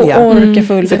fullfölja.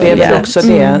 För det är väl också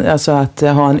det, alltså att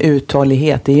ha en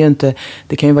uthållighet.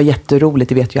 Det kan ju vara jätteroligt,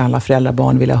 det vet ju alla föräldrar,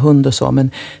 barn vill ha hund och så,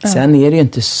 men sen är det ju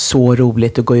inte så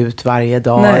roligt att gå ut varje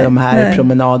dag de här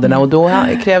promenaderna och då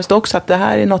krävs det också att det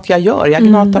här är något jag gör, jag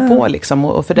gnatar på liksom,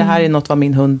 och för det här är något vad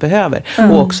min hund behöver.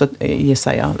 Och också,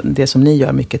 gissar jag, det som ni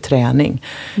gör, mycket träning.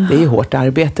 Det är ju hårt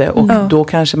arbete och då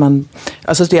kanske man,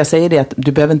 alltså det jag säger det att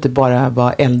du behöver inte bara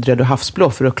vara eldröd och havsblå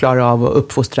för att klara av att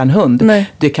uppfostra en hund.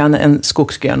 Det kan en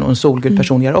skogsgrön och en solgul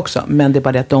person göra också, men det är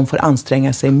bara det att de får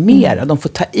anstränga sig mer, de får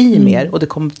ta i mer och det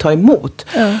kommer ta emot.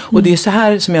 Och det är så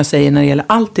här som jag säger när det gäller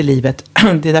allt i livet,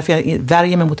 det är därför jag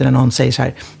värjer mig mot när någon säger så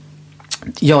här,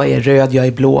 jag är röd, jag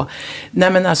är blå.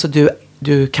 Nej men alltså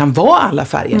du kan vara alla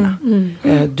färgerna.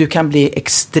 Du kan bli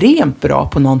extremt bra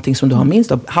på någonting som du har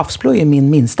minst av. Havsblå är min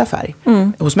minsta färg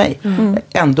hos mig.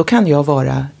 Ändå kan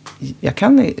jag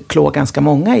kan klå ganska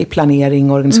många i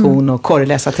planering, organisation och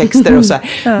korreläsa texter och så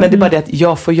här. Men det är bara det att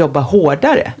jag får jobba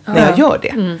hårdare när jag gör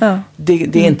det.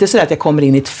 Det är inte så att jag kommer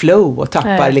in i ett flow och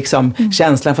tappar liksom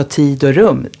känslan för tid och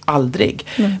rum. Aldrig.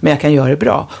 Men jag kan göra det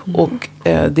bra. Och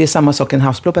det är samma sak, en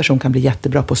havsblå person kan bli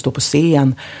jättebra på att stå på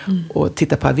scen och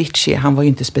titta på Avicii. Han var ju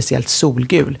inte speciellt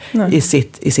solgul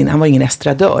han var ingen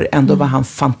estradör. Ändå var han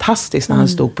fantastisk när han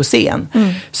stod på scen.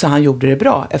 Så han gjorde det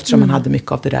bra eftersom han hade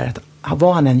mycket av det där att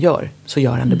vad han än gör så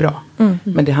gör han det bra.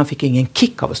 Men han fick ju ingen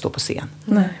kick av att stå på scen.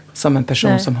 Nej. Som en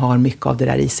person som har mycket av det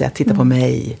där i sig. Att titta på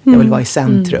mig, jag vill vara i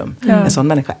centrum. En sån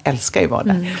människa älskar ju att vara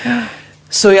där.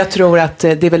 Så jag tror att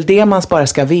det är väl det man bara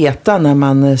ska veta när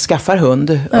man skaffar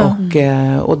hund.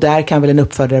 Och där kan väl en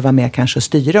uppfödare vara med kanske och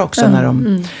styra också när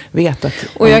de vet att...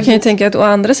 Och jag kan ju tänka att å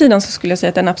andra sidan så skulle jag säga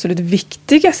att den absolut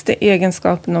viktigaste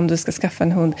egenskapen om du ska skaffa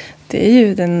en hund, det är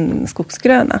ju den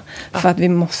skogsgröna. För att vi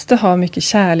måste ha mycket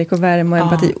kärlek och värme och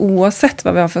empati oavsett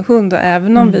vad vi har för hund. Och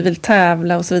även om vi vill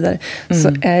tävla och så vidare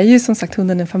så är ju som sagt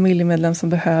hunden en familjemedlem som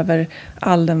behöver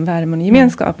all den värmen och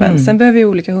gemenskapen. Sen behöver ju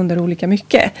olika hundar olika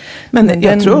mycket. Men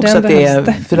jag tror också att det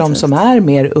är för de som är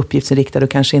mer uppgiftsinriktade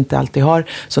och kanske inte alltid har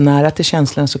så nära till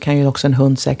känslan, så kan ju också en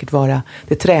hund säkert vara,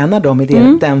 det tränar dem i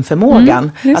den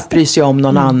förmågan att bry sig om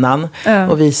någon annan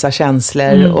och visa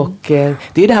känslor. Och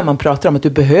det är det här man pratar om, att du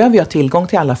behöver ju ha tillgång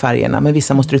till alla färgerna, men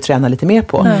vissa måste du träna lite mer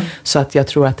på. Så att jag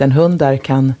tror att en hund där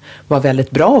kan vara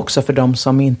väldigt bra också för de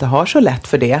som inte har så lätt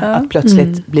för det, att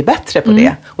plötsligt bli bättre på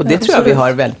det. Och det tror jag vi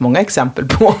har väldigt många exempel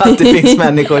på, att det finns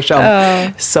människor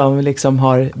som liksom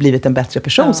har blivit en bättre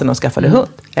person sen de skaffade hund.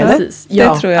 Eller? Precis.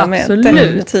 Det tror jag med.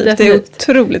 Absolut. Det är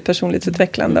otroligt personligt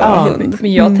utvecklande av hund.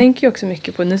 Men jag tänker ju också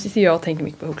mycket på, nu sitter jag och tänker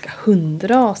mycket på olika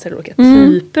hundraser, olika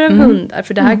typer av hundar.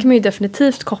 För det här kan man ju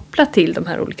definitivt koppla till de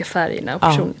här olika färgerna och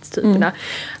personlighetstyperna.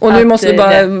 Och nu måste vi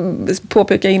bara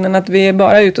påpeka innan att vi är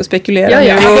bara ute och spekulerar.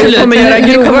 Ja, och kommer göra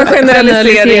grova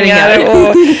generaliseringar.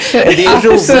 Och det är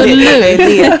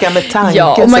roligt. Leka med tanken.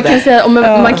 Ja, och man kan säga,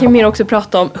 man kan mer också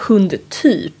prata om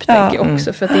hundtyp, tänker jag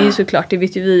också. För att det är ju såklart, det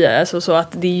vet ju vi, alltså, så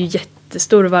att det är ju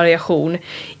jättestor variation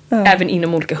även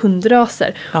inom olika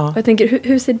hundraser. Och jag tänker,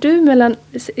 hur ser du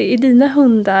är dina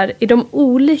hundar, är de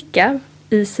olika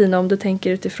i sina, om du tänker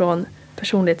utifrån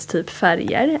personlighetstyp,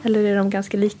 färger, eller är de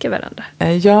ganska lika varandra?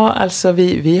 Ja, alltså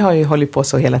vi har ju hållit på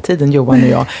så hela tiden, Johan och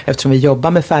jag, eftersom vi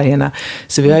jobbar med färgerna.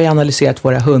 Så vi har ju analyserat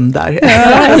våra hundar.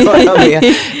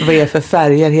 Vad är för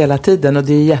färger hela tiden, och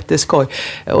det är jätteskoj.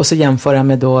 Och så jämföra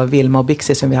med då Vilma och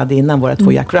Bixie som vi hade innan, våra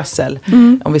två Jack Russell.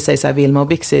 Om vi säger så här, Vilma och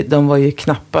Bixie, de var ju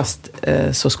knappast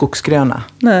så skogsgröna.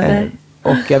 Nej.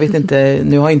 Och jag vet inte,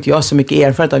 nu har inte jag så mycket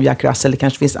erfarenhet av Jack Russell, det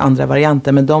kanske finns andra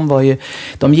varianter, men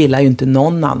de gillar ju inte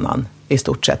någon annan i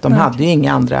stort sett. De hade ju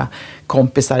inga andra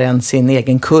kompisar än sin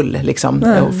egen kull liksom,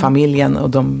 och familjen,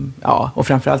 och och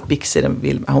framförallt Bixie,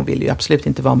 hon vill ju absolut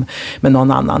inte vara med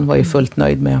någon annan, var ju fullt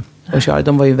nöjd med att köra.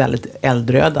 De var ju väldigt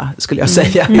eldröda, skulle jag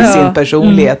säga, i sin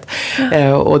personlighet.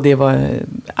 Och det var,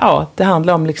 det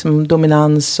handlar om liksom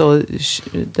dominans, och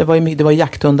det var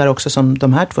jakthundar också, som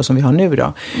de här två som vi har nu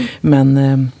då.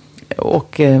 Men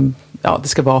det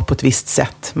ska vara på ett visst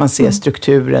sätt. Man ser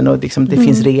strukturen och liksom, det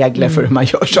finns regler för hur man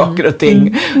gör saker och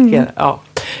ting.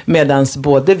 Medans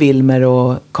både Wilmer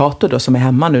och Kato då, som är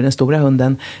hemma nu, den stora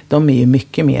hunden, de är ju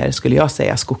mycket mer, skulle jag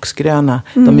säga, skogsgröna.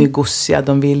 De är ju gossiga,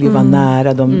 de vill ju vara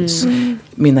nära.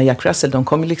 Mina Jack Russell, de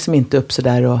kommer liksom inte upp så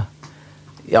där och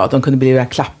de kunde bli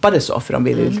klappade så, för de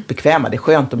ville ju bekväma. Det är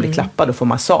skönt att bli klappad och få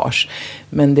massage.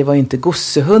 Men det var ju inte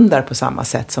gossehundar på samma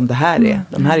sätt som det här är.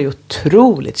 De här är ju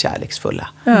otroligt kärleksfulla.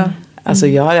 Alltså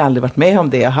jag har aldrig varit med om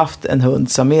det. Jag har haft en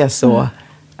hund som är så...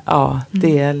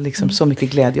 det är liksom så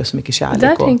mycket glädje och så mycket kärlek.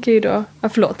 Där tänker ju då...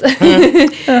 förlåt.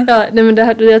 Men det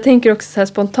här, jag tänker också så här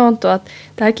spontant då, att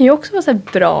det här kan ju också vara så här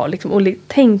bra liksom, och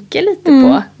tänka lite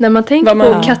på. När man tänker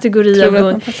på kategorier av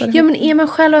hund. Ja, men är man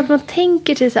själv att man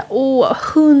tänker till så här,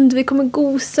 hund, vi kommer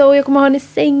gosa och jag kommer ha den i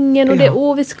sängen och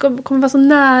vi kommer vara så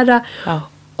nära.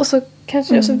 Och så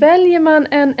kanske så väljer man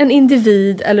en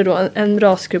individ eller då en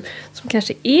rasgrupp som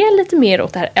kanske är lite mer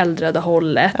åt det här äldröda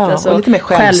hållet. Alltså och lite mer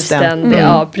självständig.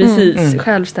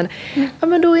 Självständig. Ja,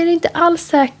 men då är det inte alls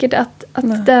säkert att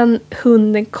den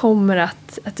hunden kommer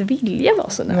att vilja vara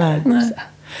så nära.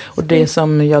 Och det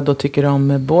som jag då tycker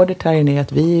om Border Terriern är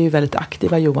att vi är ju väldigt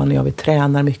aktiva, Johan och jag. Vi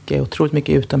tränar mycket, otroligt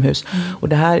mycket utomhus. Och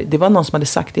det var någon som hade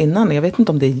sagt innan, jag vet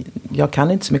inte om det, jag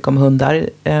kan inte så mycket om hundar,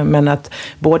 men att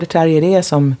Border Terrier är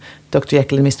som Dr.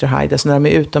 Jekyll och Mr. Hyde. Alltså när de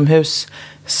är utomhus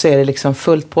så är det liksom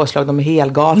fullt påslag. De är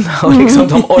helgalna och liksom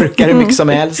de orkar hur mycket som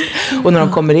helst. Och när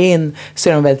de kommer in så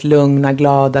är de väldigt lugna,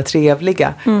 glada,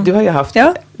 trevliga. Du har ju haft...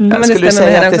 men det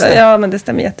stämmer Ja, men det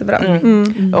stämmer jättebra.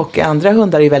 Och andra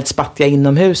hundar är ju väldigt spattiga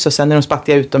inomhus och sen är de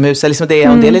spattiga utomhus. Liksom det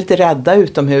är lite rädda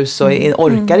utomhus och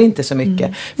orkar inte så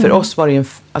mycket. För oss var det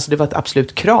det var ett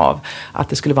absolut krav att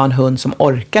det skulle vara en hund som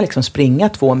orkar liksom springa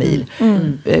 2 mil.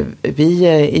 Vi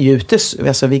är ju ute,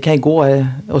 alltså vi kan ju gå,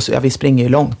 och så, vi springer ju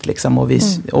långt liksom, och vi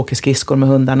åker skridskor med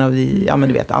hundarna och men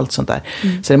du vet, allt sånt där.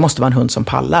 Så det måste vara en hund som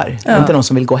pallar. Inte någon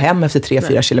som vill gå hem efter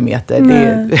 3-4 kilometer.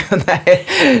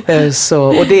 Så,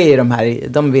 och det är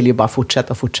de vill ju bara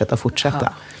fortsätta.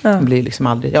 De blir liksom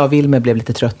aldrig, Wilmer blev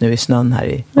lite trött nu i snön här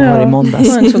i måndags.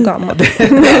 Han är så gammal.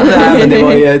 Nej, men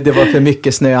det var för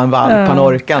mycket snö, han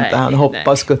orkade inte. Han hoppade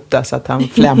och skuttade så att han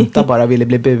flämtade bara, ville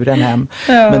bli buren hem.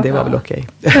 Men det var väl okej.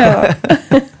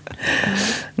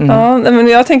 Ja, men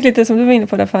jag tänkte lite som du var inne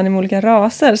på där, Fanny, med olika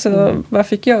raser. Så vad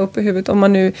fick jag upp i huvudet? Om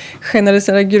man nu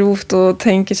generaliserar grovt och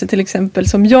tänker sig till exempel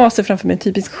som jag ser framför mig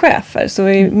typisk schäfer. Så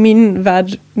i min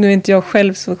värld, nu är inte jag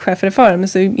själv så schäfererfaren, men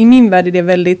så i min värld är det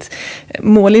väldigt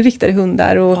målinriktade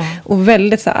hundar och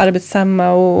väldigt så här,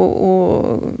 arbetsamma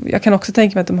och jag kan också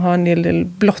tänka mig att de har en del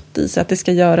blott i sig, att det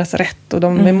ska göras rätt och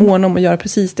de är måna om att göra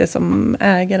precis det som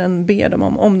ägaren ber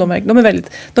dem om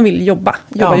de vill jobba.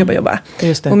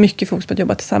 Just det. Och mycket fokus på att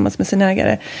jobba tillsammans med sin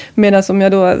ägare. Medan om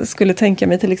jag då skulle tänka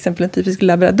mig till exempel en typisk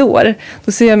labrador,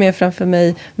 då ser jag mer framför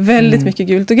mig väldigt mycket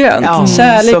gult och grönt.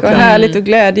 Kärlek och härligt och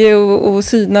glädje och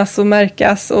synas och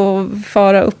märkas och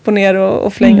fara upp och ner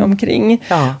och flänga omkring.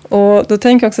 Och då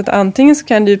tänker jag också att antingen så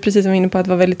kan det ju, precis som vi var inne på, att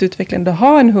vara väldigt utvecklande att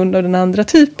ha en hund av den andra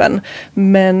typen.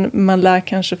 Men man lär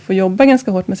kanske få jobba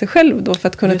ganska hårt med sig själv då för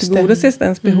att kunna tillgodose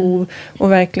ens behov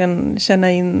och verkligen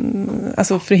känna in,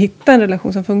 alltså för att hitta en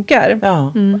relation som funkar.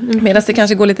 Medan det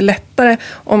kanske går lite lättare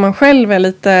om man själv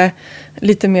är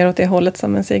lite mer åt det hållet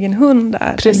som ens egen hund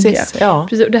är. Precis.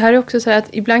 Det här är också så här att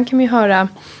ibland kan man ju höra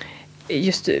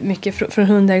just mycket från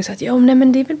hundägare så att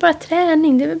men det är väl bara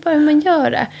träning, det är väl bara hur man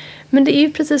gör det. Men det är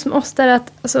ju precis som oss där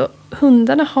att alltså,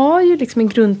 hundarna har ju liksom en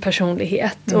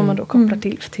grundpersonlighet om man då kopplar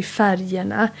till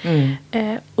färgerna.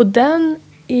 Och den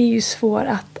är ju svår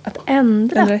att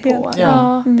ändra på. Det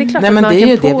är klart. Nej, men det är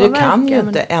ju det. Du kan ju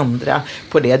inte ändra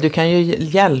på det.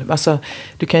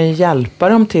 Du kan ju hjälpa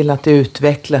dem till att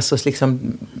utvecklas och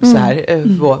liksom så här.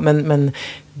 Men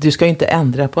du ska ju inte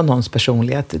ändra på någons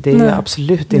personlighet. Det är ju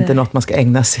absolut inte något man ska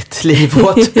ägna sitt liv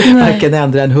åt. Varken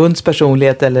ändra en hunds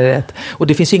personlighet eller och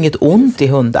det finns ju inget ont i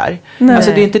hundar.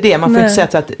 Alltså det är inte det. Man får inte säga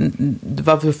att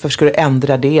varför ska du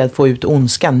ändra det? Få ut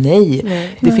ondskan?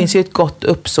 Nej. Det finns ju ett gott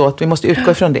uppsåt. Vi måste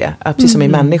utgå ifrån det. Precis som i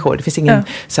människor. Det finns ingen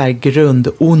så här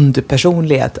grundond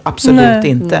personlighet. Absolut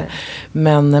inte.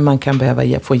 Men man kan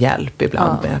behöva få hjälp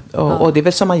ibland. Och det är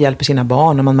väl som man hjälper sina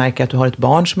barn. Om man märker att du har ett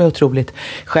barn som är otroligt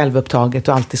självupptaget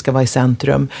och alltid ska vara i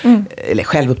centrum. Eller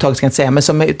självupptaget ska jag inte säga, men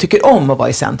som tycker om att vara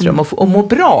i centrum och mår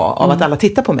bra av att alla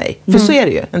tittar på mig. För så är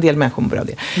det ju. En del människor mår bra av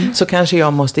det. Så kanske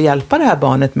jag måste hjälpa det här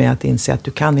barnet med att inse att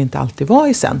du kan inte alltid vara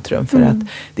i centrum. För att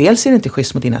dels är det inte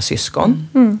schysst mot dina syskon.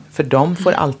 För de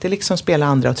får alltid liksom spela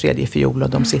andra och tredje fiol och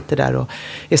de sitter där och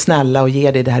är snälla och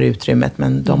ger dig det här utrymmet.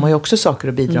 Men de har ju också saker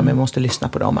att bidra med. Man måste lyssna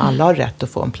på dem. Alla har rätt att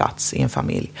få en plats i en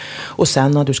familj. Och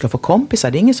sen när du ska få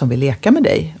kompisar, det är ingen som vill leka med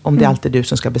dig. Om det är alltid du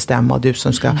som ska bestämma och du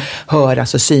som ska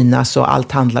höras och synas och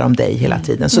allt handlar om dig hela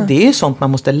tiden. Så det är ju sånt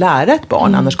man måste lära ett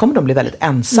barn. Annars kommer de bli väldigt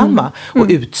ensamma och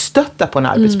utstötta på en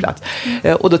arbetsplats.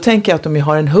 Och då tänker jag att om jag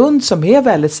har en hund som är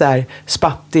väldigt så här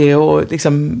spattig och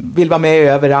liksom vill vara med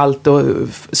överallt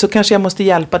så kanske jag måste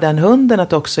hjälpa den hunden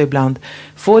att också ibland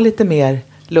få lite mer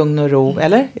lugn och ro,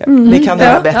 eller? Ni kan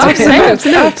göra bättre.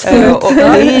 Absolut. Och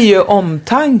det är ju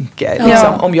omtanke.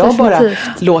 Liksom. Om jag bara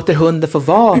låter hunden få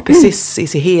vara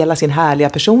precis i hela sin härliga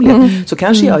personlighet så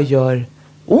kanske jag gör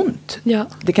ont.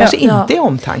 Det kanske inte är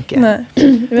omtanke. Nej.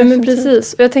 Men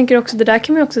precis. Och jag tänker också, det där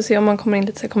kan man också se om man kommer in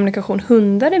lite så här kommunikation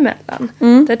hundar emellan.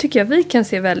 Där tycker jag vi kan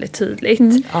se väldigt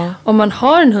tydligt. Om man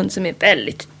har en hund som är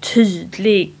väldigt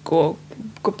tydlig och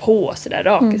går på sådär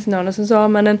rakt i sin öron. Och så har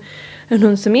man en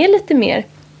hund som är lite mer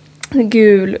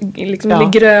gul, liksom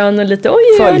eller grön och lite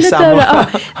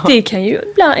det kan ju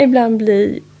ibland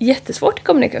bli jättesvårt i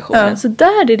kommunikationen. Så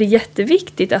där är det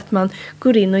jätteviktigt att man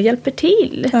går in och hjälper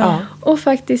till och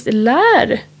faktiskt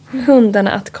lär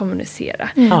hundarna att kommunicera.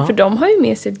 För de har ju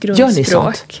med sig ett grundspråk. Gör ni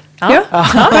sånt?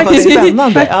 Vad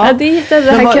spännande.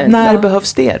 När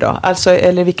behövs det då? Alltså,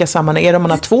 eller vilka sammanhang? Är det om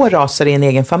man har 2 raser i en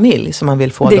egen familj som man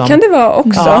vill få det dem? Det kan det vara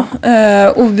också.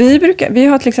 Och vi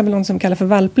har till exempel något som kallas för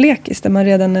valplekis. Där man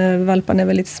redan när valparna är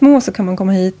väldigt små så kan man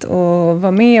komma hit och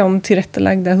vara med om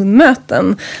tillrättalagda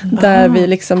hundmöten. Där vi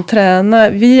liksom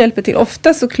tränar. Vi hjälper till.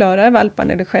 Ofta så klarar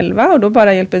valparna det själva och då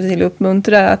bara hjälper till att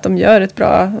uppmuntra att de gör ett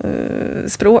bra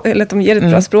språk, eller att de ger ett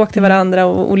bra språk till varandra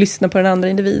och lyssnar på den andra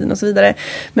individen och så vidare.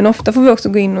 Men ofta får vi också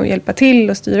gå in och hjälpa till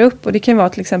och styra upp. Och det kan vara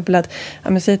till exempel att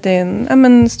säg att det är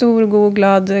en stor, god,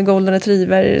 glad golden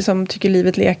retriever som tycker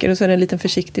livet leker och så är det en liten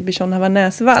försiktig bichon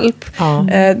havanäsvalp.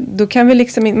 Då kan vi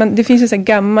liksom, det finns ju så här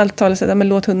gammalt talesätt att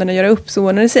låt hundarna göra upp så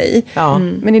ordnar det sig.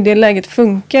 Men i det läget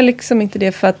funkar liksom inte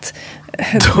det för att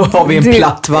Då har vi en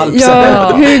platt valp.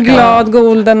 Ja, hur glad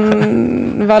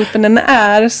golden-valpen den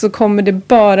är så kommer det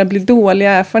bara bli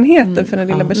dåliga erfarenheter för den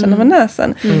lilla Bichon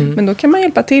havanäsen. Men då kan man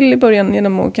hjälpa till i början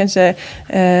genom att kanske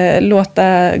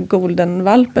låta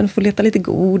golden-valpen få leta lite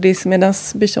godis medan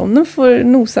bichonen får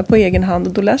nosa på egen hand.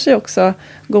 Och då lär sig också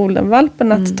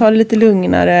golden-valpen att ta det lite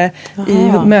lugnare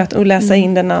i möten och läsa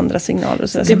in den andra signaler. Och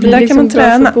så det blir där liksom kan man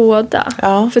träna. bra för båda.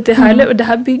 Ja. För det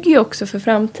här bygger ju också för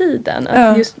framtiden.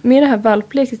 Att just med det här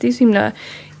valpleket, det är så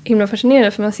himla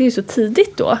fascinerande för man ser ju så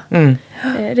tidigt då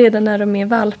redan när de är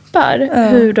valpar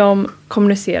hur de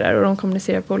kommunicerar och de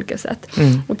kommunicerar på olika sätt.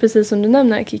 Och precis som du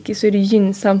nämner Kiki så är det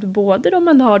gynnsamt både om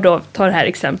man har då, tar det här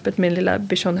exemplet med lilla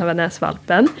Bichon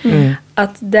havanäs-valpen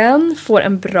att den får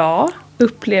en bra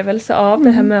upplevelse av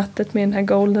det här mötet med den här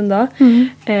golden då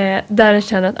där den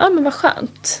känner att men vad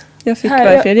skönt. Jag fick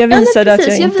varför. Jag visade att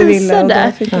jag inte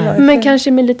ville. Men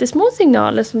kanske med lite små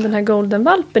signaler som den här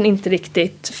golden-valpen inte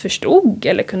riktigt förstod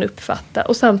eller kunde uppfatta.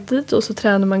 Och samtidigt då så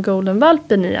tränar man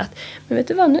golden-valpen i att, men vet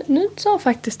du vad, nu sa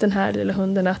faktiskt den här lilla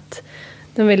hunden att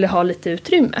den ville ha lite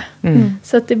utrymme.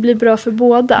 Så att det blir bra för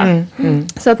båda.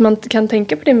 Så att man kan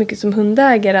tänka på det mycket som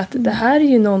hundägare att det här är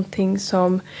ju någonting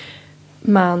som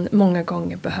man många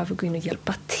gånger behöver gå in och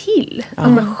hjälpa till.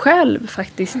 Att man själv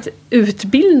faktiskt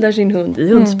utbildar sin hund i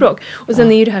hundspråk. Och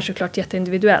sen är ju det här såklart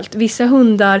jätteindividuellt. Vissa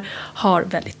hundar har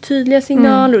väldigt tydliga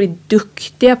signaler och är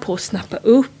duktiga på att snappa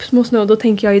upp små snå. Då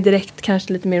tänker jag ju direkt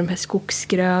kanske lite mer de här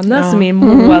skogsgröna som är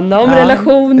måna om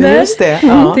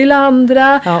relationer till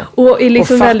andra. Och är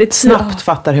liksom väldigt snabbt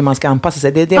fattar hur man ska anpassa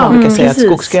sig. Det är det man brukar säga. Att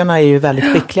skogsgröna är ju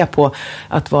väldigt skickliga på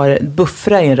att vara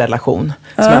buffra i en relation.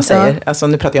 Som jag säger. Alltså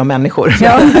nu pratar jag om människor.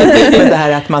 Men det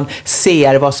här att man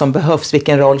ser vad som behövs,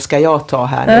 vilken roll ska jag ta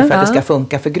här nu för att det ska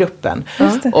funka för gruppen.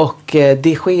 Och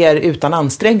det sker utan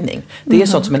ansträngning. Det är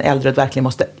sånt som en äldre verkligen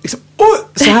måste liksom,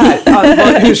 så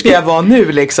här, hur ska jag vara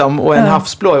nu liksom? Och en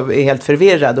havsblå är helt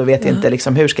förvirrad och vet inte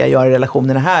liksom, hur ska jag göra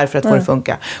relationerna här för att få det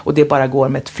funka. Och det bara går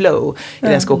med ett flow i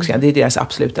den skogsgröna. Det är deras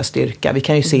absoluta styrka. Vi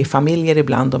kan ju se i familjer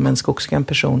ibland om en skogsgrön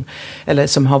person eller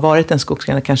som har varit en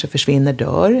skogsgrön kanske försvinner,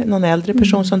 dör. Någon äldre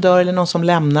person som dör eller någon som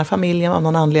lämnar familjen av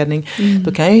någon anledning.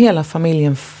 Då kan ju hela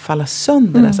familjen falla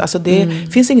sönder. Alltså det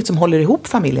finns inget som håller ihop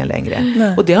familjen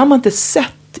längre. Och det har man inte sett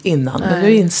innan. Men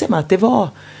nu inser man att det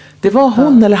var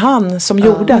hon eller han som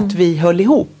gjorde att vi höll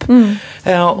ihop.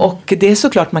 Och det är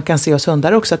såklart man kan se hos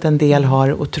hundar också att en del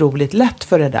har otroligt lätt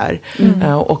för det där.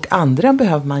 Och andra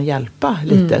behöver man hjälpa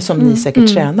lite som ni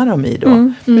säkert tränar dem i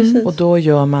då. Och då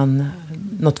gör man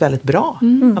något väldigt bra.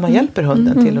 Att man hjälper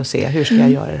hunden till att se hur ska jag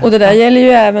göra det här. Och det där gäller ju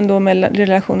även då med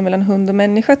relationen mellan hund och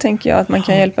människa tänker jag. Att man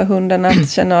kan hjälpa hunden att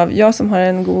känna av, jag som har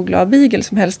en god glad beagle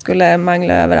som helst skulle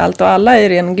mangla över allt och alla är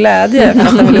ren glädje för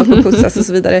att den vill upp och pussas och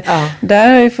så vidare. Där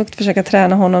har jag fått försöka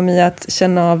träna honom i att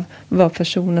känna av vad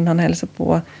personen han hälsar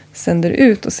på sänder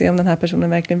ut och se om den här personen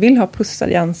verkligen vill ha pussar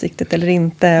i ansiktet eller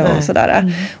inte och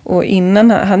sådär. Och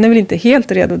innan, han är väl inte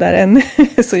helt redo där än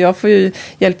så jag får ju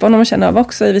hjälpa honom att känna av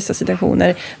också i vissa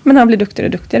situationer men han blir duktigare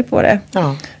och duktigare på det.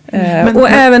 Och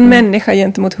även människa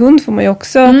gentemot hund får man ju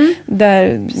också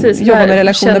där jobba med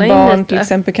relationer barn till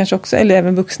exempel kanske också, eller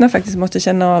även vuxna faktiskt måste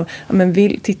känna av,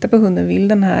 titta på hunden, vill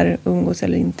den här umgås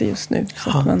eller inte just nu så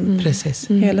att man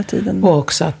hela tiden. Och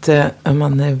också att om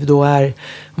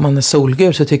man är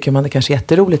solgul så tycker man det kanske är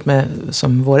jätteroligt med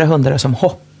som våra hundar som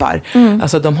hoppar.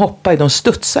 Alltså de hoppar, de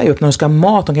studsar ju upp när de ska ha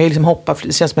mat, de kan ju liksom hoppa,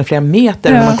 det känns som flera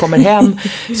meter när man kommer hem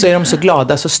så är de så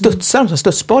glada så studsar de som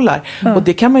studsbollar. Och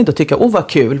det kan man ju då tycka, vad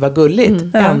kul, vad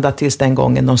gulligt. Ända tills den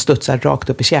gången de studsar rakt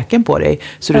upp i käken på dig.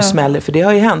 Så du smäller, för det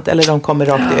har ju hänt. Eller de kommer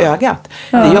rakt i ögat.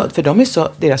 För de är så,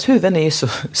 deras huvuden är ju så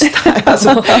starka.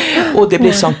 Alltså, och det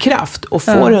blir sån kraft. Och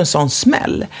får du en sån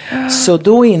smäll. Så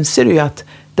då inser du ju att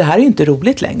det här är ju inte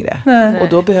roligt längre. Och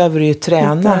då behöver du ju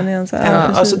träna.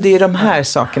 Alltså det är de här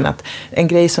sakerna. Att en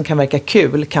grej som kan verka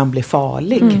kul kan bli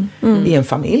farlig i en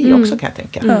familj också kan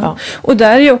jag tänka. Och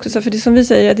där är ju också så, för det som vi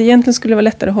säger att det egentligen skulle vara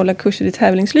lättare att hålla kurser i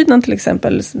tävlingslydnad till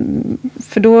exempel.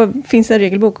 För då finns en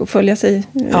regelbok att följa sig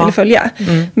eller följa.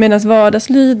 Medan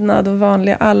vardagslydnad och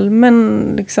vanlig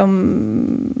allmän liksom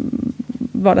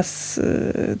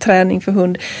vardagsträning för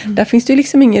hund. Där finns det ju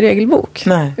liksom ingen regelbok.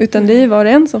 Utan det är var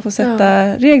en som får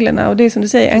sätta reglerna. Och det är som du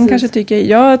säger,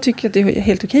 jag tycker att det är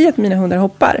helt okej att mina hundar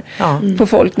hoppar på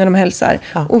folk när de hälsar.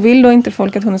 Och vill då inte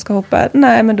folk att hunden ska hoppa,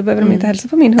 nej men då behöver de inte hälsa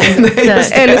på min hund.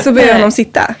 Eller så behöver de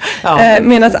sitta.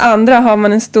 Medan andra, har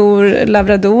man en stor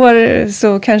labrador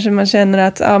så kanske man känner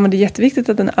att men det är jätteviktigt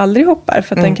att den aldrig hoppar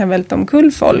för att den kan välta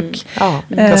omkull folk.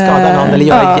 Kan skada någon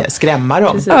eller skrämma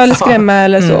dem. Eller skrämma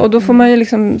eller så. Och då får man ju liksom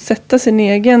liksom sätta sin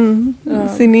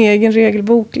egen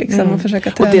regelbok liksom, och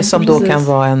försöka träna. Och det som då kan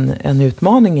vara en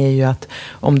utmaning är ju att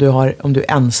om du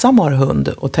ensam har hund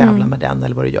och tävlar med den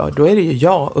eller vad du gör, då är det ju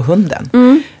jag och hunden.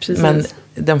 Men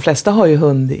de flesta har ju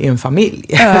hund i en familj.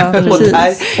 Ja,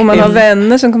 och man har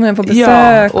vänner som kommer hem på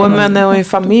besök. Ja, och i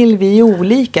familj, vi är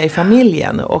olika i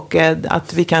familjen. Och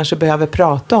att vi kanske behöver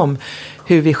prata om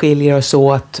hur vi skiljer oss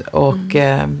åt. Och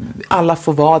alla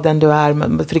får vara den du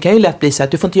är. För det kan ju lätt bli så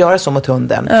att du får inte göra så mot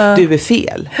hunden. Du är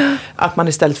fel. Att man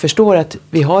istället förstår att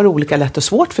vi har olika lätt och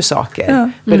svårt för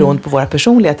saker. Beroende på våra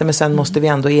personligheter. Men sen måste vi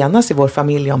ändå enas i vår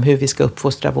familj om hur vi ska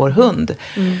uppfostra vår hund.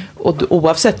 Och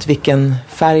oavsett vilken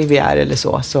färg vi är eller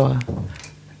så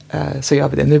gör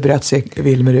vi det. Nu bröt sig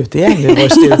Wilmer ut igen i vår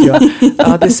studio.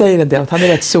 Ja, det säger en del. Han är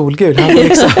rätt solgul.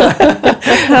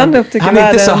 Han är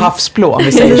inte så havsblå, om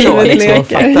vi säger så. Liksom,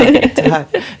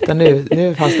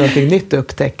 nu fanns det någonting nytt att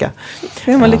upptäcka.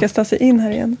 Så man lyckas ta sig in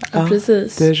här igen. Ja,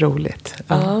 precis. Det är roligt.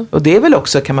 Ja. Och det är väl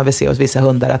också, kan man väl se hos vissa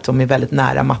hundar, att de är väldigt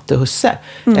nära Matte och Husse.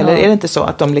 Eller är det inte så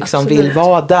att de liksom vill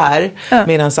vara där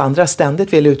medan andra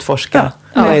ständigt vill utforska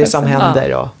vad är det som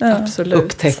händer och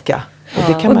upptäcka.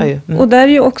 Och, det kan man ju, och där är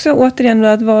ju också återigen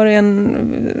att var och en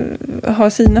har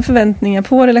sina förväntningar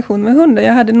på relation med hunden.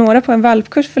 Jag hade några på en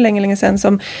valpkurs för länge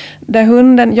sedan där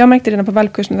hunden, jag märkte redan på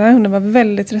valpkursen att hunden var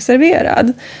väldigt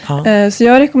reserverad. Så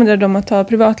jag rekommenderade dem att ta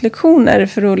privatlektioner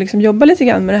för att liksom jobba lite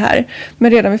grann med det här.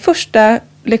 Men redan vid första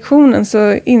lektionen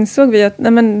så insåg vi att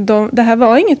det här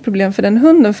var inget problem för den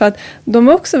hunden, för att de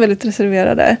var också väldigt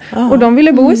reserverade. Och de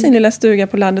ville bo i sin lilla stuga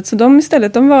på landet, så de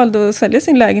valde att sälja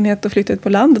sin lägenhet och flytta ut på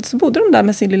landet, så bodde de där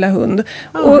med sin lilla hund.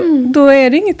 Och då är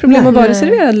det inget problem att vara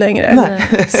reserverad längre.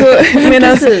 Så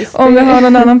medan om vi har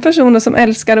någon annan person som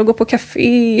älskar att gå på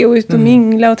café och ut och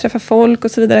mingla och träffa folk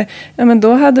och så vidare, men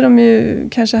då hade de ju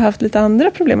kanske haft lite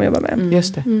andra problem att jobba med.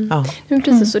 Just det. Men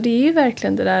precis, och det är ju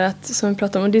verkligen det där att, som vi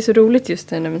pratar om, och det är så roligt just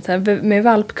med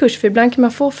valpkurs, för ibland kan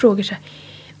man få frågor så här: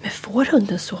 men får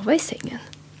hunden sova i sängen?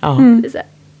 Det är så här,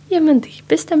 ja, men det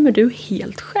bestämmer du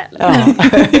helt själv.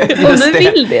 Om du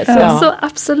vill det så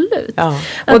absolut.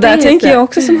 Och där tänker jag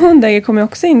också som hundägare kommer jag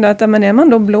också in då, att men är man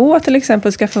då blå till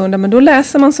exempel ska få hundar, men då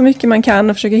läser man så mycket man kan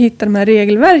och försöker hitta de här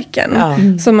regelverken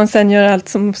som man sen gör allt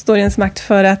som står i ens makt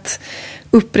för att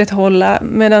upprätthålla,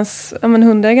 medan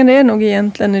hundägande är nog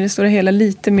egentligen i det stora hela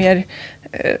lite mer,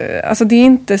 alltså det är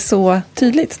inte så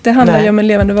tydligt. Det handlar ju om en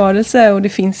levande varelse och det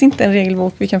finns inte en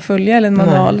regelbok vi kan följa eller en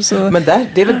manual. Så. Men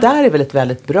det är väl ett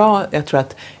väldigt bra, jag tror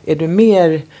att är du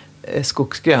mer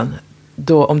skogsgrön,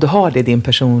 då, om du har det i din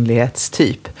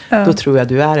personlighetstyp, då tror jag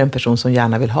du är en person som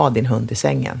gärna vill ha din hund i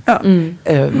sängen.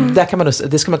 Där kan man,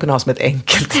 det ska man kunna ha som ett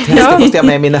enkelt test. Det måste jag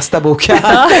med i min nästa bok.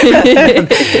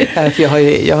 För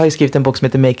jag har ju skrivit en bok som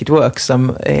heter Make It Work,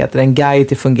 som heter En guide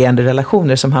till fungerande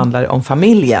relationer, som handlar om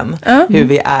familjen. Hur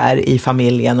vi är i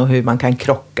familjen och hur man kan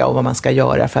krocka och vad man ska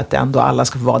göra för att ändå alla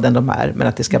ska få vara den de är, men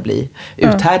att det ska bli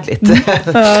uthärdligt.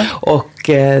 Och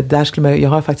där skulle jag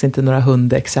har faktiskt inte några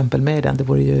hundexempel med i den. Det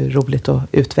vore ju roligt att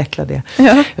utveckla det.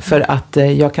 För att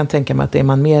jag kan tänka mig att är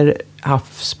man mer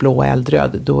havsblå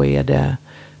eldröd, då är det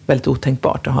väldigt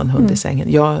otänkbart att ha en hund i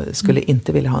sängen. Jag skulle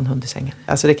inte vilja ha en hund i sängen.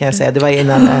 Alltså det kan jag säga. Det var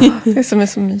innan... det som är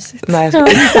så mysigt. Nej,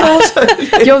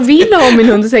 jag vill ha min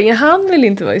hund i sängen. Han vill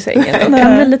inte vara i sängen. Och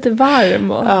han är lite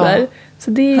varm och där.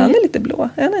 Så det... Han är lite blå,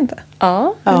 är han inte?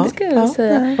 Ja, det ska jag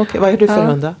säga. Okej, vad är du för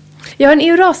hund då? Jag har en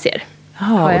eurasier.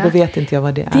 Ja, och då vet inte jag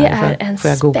vad det är. Det är en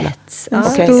spets. En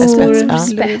stor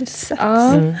spets.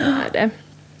 Ja, det är det.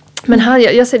 Men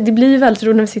jag säger, det blir väldigt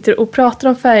roligt när vi sitter och pratar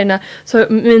om färgerna. Så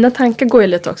mina tankar går ju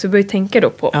lite också. Jag börjar tänka då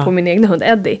på min egna hund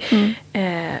Eddie.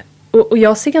 Och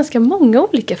jag ser ganska många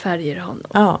olika färger i honom.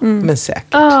 Ja, men säkert.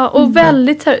 Ja, och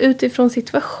väldigt här utifrån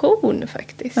situation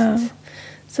faktiskt.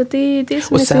 Så det är det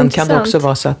som och är så sen intressant. kan det också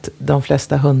vara så att de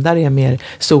flesta hundar är mer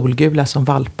solgula som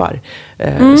valpar.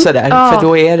 Sådär. För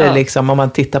då är det liksom, om man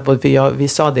tittar på, vi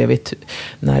sa det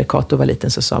när Kato var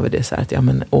liten, så sa vi det så här att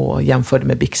och jämförde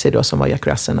med Bixie då, som var Jack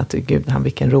Russell, att gud, han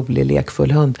vilken rolig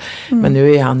lekfull hund. Men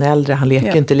nu är han äldre, han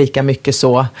leker inte lika mycket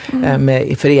så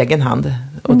för egen hand.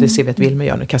 Och det ser vi att Wilmer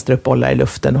gör nu, kastar upp bollar i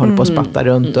luften och håller på att spatta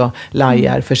runt och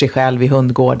lajar för sig själv i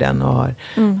hundgården och har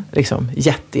liksom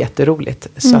jätteroligt.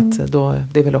 Så att då,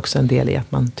 det är väl också en del i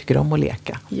att man tycker om att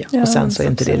leka. Och sen så är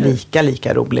inte det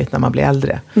lika roligt när man blir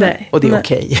äldre. Nej. Och det är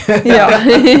okej. Ja,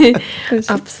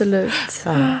 absolut.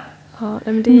 Ja,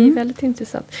 men det är väldigt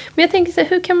intressant. Men jag tänker så här,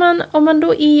 hur kan man, om man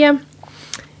då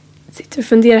sitter och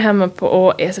funderar hemma på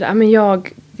och är sådär, men jag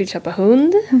vill köpa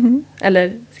hund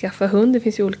eller skaffa hund, det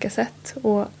finns ju olika sätt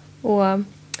att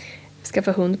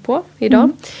skaffa hund på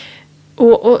idag.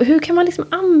 Och hur kan man liksom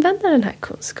använda den här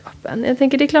kunskapen? Jag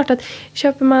tänker det är klart att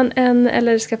köper man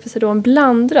eller skaffar sig då en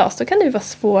blandras, då kan det ju vara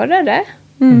svårare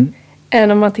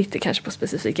än om man tittar kanske på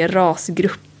specifika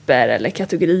rasgrupper eller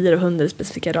kategorier av hundar i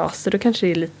specifika raser. Då kanske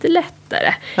det är lite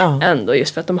lättare ändå,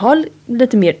 just för att de har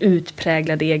lite mer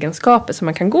utpräglade egenskaper som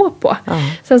man kan gå på.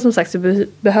 Sen som sagt så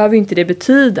behöver ju inte det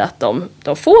betyda att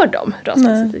de får de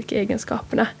rasspecifika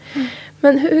egenskaperna.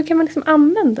 Men hur kan man liksom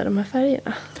använda de här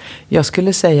färgerna? Jag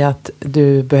skulle säga att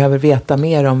du behöver veta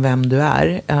mer om vem du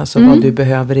är. Alltså vad du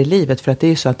behöver i livet. För att det är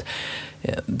ju så att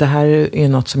det här är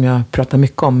något som jag pratar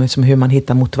mycket om. Som hur man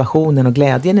hittar motivationen och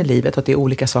glädjen i livet. Att det är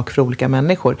olika saker för olika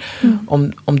människor.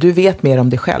 Om du vet mer om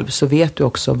dig själv så vet du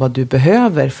också vad du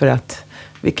behöver för att...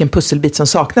 Vilken pusselbit som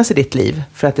saknas i ditt liv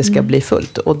för att det ska bli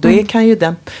fullt. Och då kan ju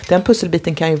den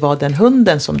pusselbiten kan ju vara den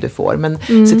hunden som du får. Men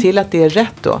se till att det är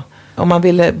rätt då. Om man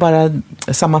vill bara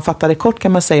sammanfatta det kort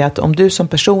kan man säga att om du som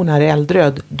person är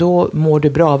eldröd, då mår du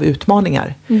bra av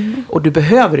utmaningar. Och du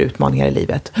behöver utmaningar i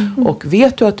livet. Och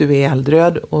vet du att du är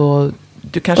eldröd och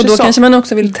du kanske och då kanske man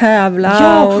också vill tävla.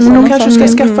 Ja, och då kanske ska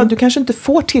skaffa, du kanske inte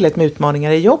får tillräckligt med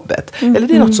utmaningar i jobbet. Eller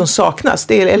det är något som saknas.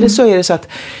 Eller så är det så att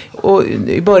och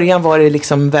i början var det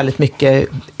liksom väldigt mycket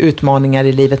utmaningar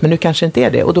i livet, men nu kanske inte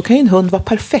är det. Och då kan ju en hund vara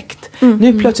perfekt.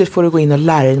 Nu plötsligt får du gå in och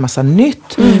lära dig en massa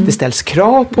nytt. Det ställs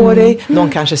krav på dig. Någon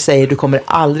kanske säger du kommer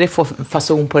aldrig få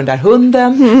fason på den där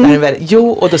hunden.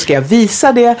 Och då ska jag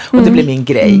visa det och det blir min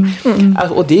grej.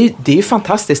 Och det är ju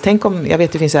fantastiskt. Tänk om, jag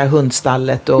vet det finns det här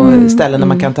hundstallet och ställen där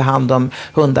man kan ta hand om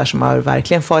hundar som har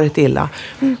verkligen farit illa.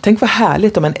 Tänk vad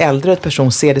härligt om en äldre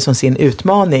person ser det som sin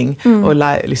utmaning och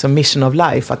liksom mission of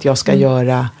life, att jag ska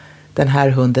göra den här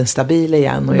hunden stabil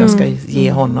igen och jag ska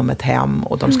ge honom ett hem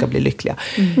och de ska bli lyckliga.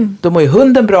 Då mår ju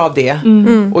hunden bra av det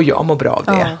och jag mår bra av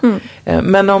det.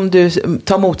 Men om du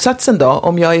tar motsatsen då,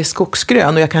 om jag är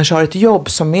skogsgrön och jag kanske har ett jobb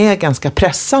som är ganska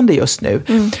pressande just nu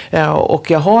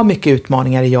och jag har mycket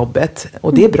utmaningar i jobbet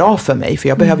och det är bra för mig för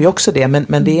jag behöver ju också det,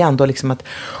 men det är ändå liksom att,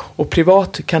 och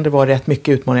privat kan det vara rätt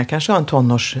mycket utmaningar. Jag kanske har en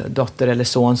tonårsdotter eller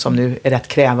son som nu är rätt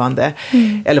krävande.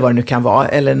 Eller vad det nu kan vara.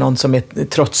 Eller någon som är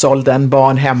trotsåldern,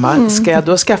 barn hemma. Ska jag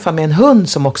då skaffa mig en hund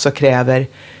som också kräver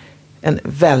en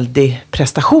väldig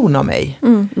prestation av mig?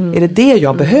 Är det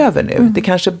jag behöver nu? Det är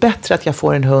kanske bättre att jag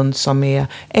får en hund som är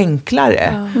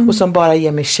enklare. Och som bara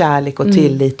ger mig kärlek och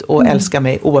tillit och älskar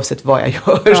mig oavsett vad jag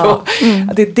gör.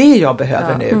 Det är det jag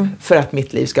behöver nu för att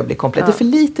mitt liv ska bli komplett. Det är för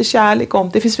lite kärlek om.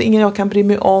 Det finns för ingen jag kan bry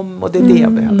mig om och det är det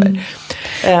jag behöver.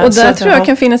 Och där tror jag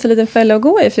kan finnas en liten fälla att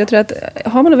gå i. För jag tror att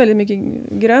har man väldigt mycket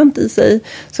grönt i sig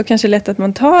så kanske det är lätt att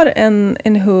man tar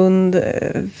en hund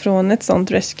från ett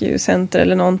sånt rescue center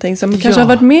eller någonting som kanske har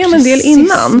varit med om en del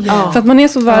innan. För att man är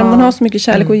så varm, man har så mycket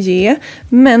kärlek att ge.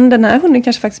 Men den här hunden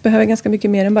kanske faktiskt behöver ganska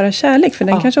mycket mer än bara kärlek. För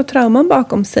den kanske har trauman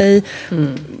bakom sig.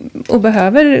 Och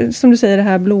behöver, som du säger, det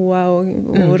här blåa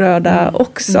och röda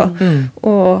också.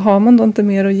 Och har man då inte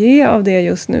mer att ge av det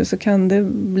just nu så kan det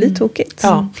bli tokigt.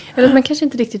 Eller att man kanske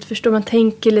inte riktigt förstår. Man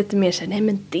tänker lite mer så här, nej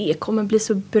men det kommer bli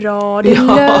så bra. Det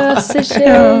löser sig.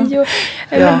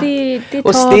 Men det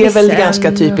och det är väl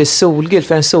ganska typiskt solgul.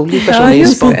 För en solgul person är ju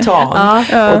spontan.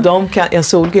 Och en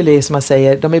solgul är som man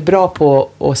säger, de är bra på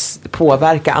att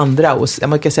påverka andra. Och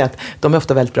man kan säga att de är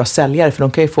ofta väldigt bra säljare. För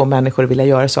de kan ju få människor att vilja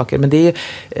göra saker. Men det är,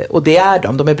 och det är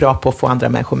de är bra på att få andra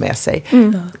människor med sig.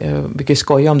 Jag brukar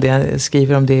skoja om det, jag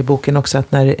skriver om det i boken också.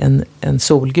 Att när en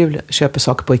solgul köper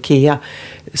saker på Ikea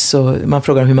så man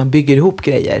frågar hur man bygger ihop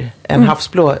grejer. En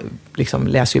havsblå liksom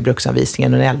läser ju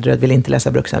bruksanvisningen och en eldröd vill inte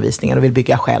läsa bruksanvisningen och vill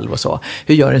bygga själv och så.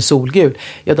 Hur gör en solgul?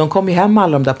 Ja, de kommer ju hem med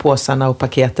alla de där påsarna och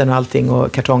paketen och allting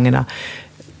och kartongerna.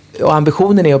 Och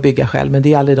ambitionen är att bygga själv, men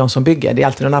det är aldrig de som bygger. Det är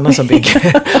alltid någon annan som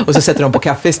bygger. Och så sätter de på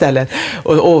kaffe istället.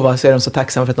 Och så är de så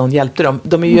tacksamma för att någon hjälpte dem.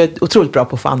 De är ju otroligt bra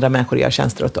på att få andra människor att göra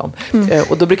tjänster åt dem.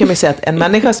 Och då brukar man säga att en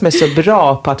människa som är så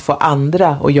bra på att få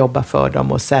andra att jobba för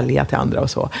dem och sälja till andra och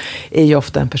så, är ju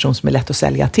ofta en person som är lätt att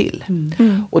sälja till.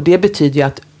 Och det betyder ju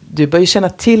att du bör ju känna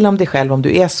till om dig själv, om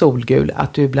du är solgul,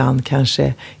 att du ibland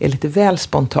kanske är lite väl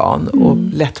spontan och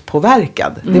lätt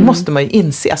påverkad. Det måste man ju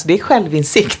inse. Alltså det är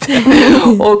självinsikt.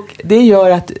 Och det gör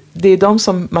att det är de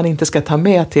som man inte ska ta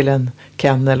med till en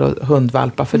kennel och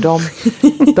hundvalpa. För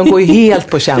de går ju helt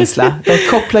på känsla. De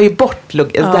kopplar ju bort.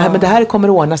 Men det här kommer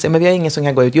ordna sig. Men vi har ingen som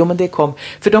kan gå ut. Jo, men det kom.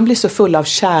 För de blir så fulla av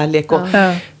kärlek och...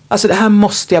 Alltså det här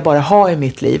måste jag bara ha i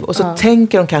mitt liv. Och så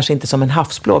tänker de kanske inte som en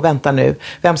havsblå. Vänta nu,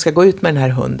 vem ska gå ut med den här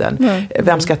hunden?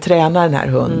 Vem ska träna den här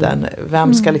hunden?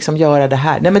 Vem ska liksom göra det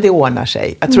här? Nej, men det ordnar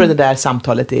sig. Jag tror det där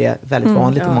samtalet är väldigt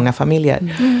vanligt i många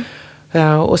familjer.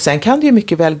 Och sen kan det ju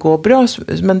mycket väl gå bra,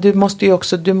 men du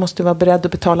måste vara beredd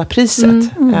att betala priset.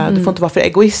 Du får inte vara för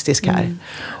egoistisk här.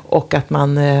 Och att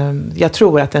jag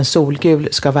tror att en solgul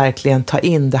ska verkligen ta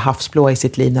in det havsblå i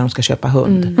sitt liv när de ska köpa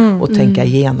hund och tänka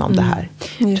igenom det här.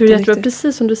 Jag tror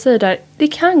precis som du säger där, det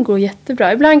kan gå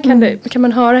jättebra. Ibland kan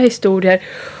man höra historier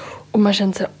och man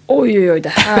känner så här, oj, det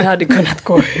här hade kunnat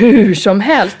gå hur som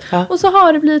helst. Ja. Och så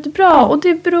har det blivit bra. Och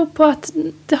det beror på att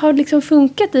det har liksom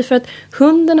funkat för att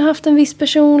hunden har haft en viss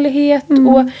personlighet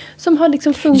och som har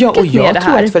liksom funkat med det här. Jag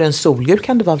tror att för en solgul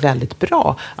kan det vara väldigt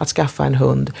bra att skaffa en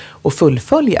hund och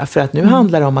fullfölja. För att nu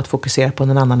handlar det om att fokusera på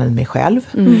någon annan än mig själv.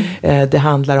 Det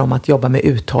handlar om att jobba med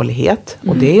uthållighet.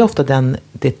 Och det är ofta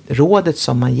det rådet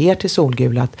som man ger till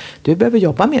solgula, att du behöver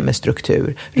jobba med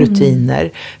struktur,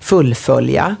 rutiner,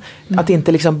 fullfölja. Att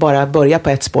inte liksom bara börja på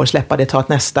ett spår, släppa det, ta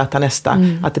nästa.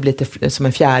 Att det blir som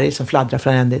en fjäril som fladdrar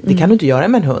från en. Det kan du inte göra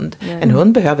med en hund. En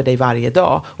hund behöver dig varje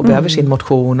dag och behöver sin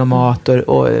motion och mat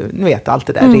och ni vet allt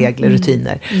det där, regler,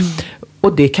 rutiner.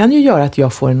 Och det kan ju göra att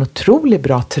jag får en otroligt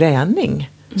bra träning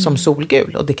som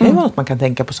solgul. Och det kan ju vara något man kan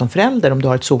tänka på som förälder om du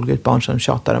har ett solgult barn som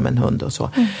tjatar om en hund och så.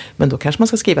 Men då kanske man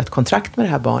ska skriva ett kontrakt med det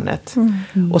här barnet.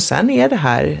 Och sen är det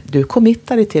här, du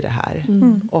committar dig till det här.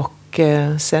 Och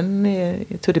sen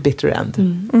to the bitter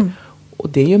end. Och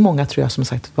det är ju många, tror jag, som har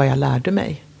sagt vad jag lärde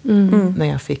mig när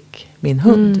jag fick min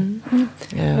hund.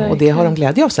 Och det har de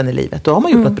glädje av sen i livet. Då har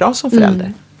man gjort något bra som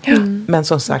förälder. Men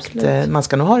som sagt, man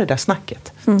ska nog ha det där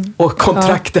snacket. Och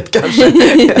kontraktet kanske.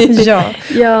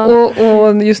 Ja.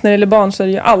 Och just när det gäller barn så är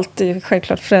det ju alltid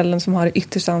självklart föräldern som har det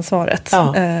yttersta ansvaret.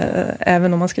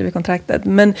 Även om man skriver kontraktet.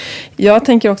 Men jag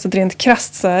tänker också att rent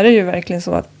krasst så är det ju verkligen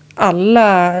så att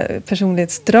alla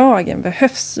personlighetsdragen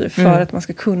behövs ju för att man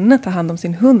ska kunna ta hand om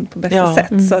sin hund på bästa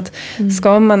sätt. Så att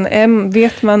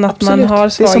vet man att man har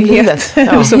svaghet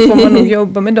så får man nog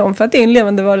jobba med dem. För att det är en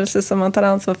levande varelse som man tar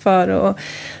ansvar för.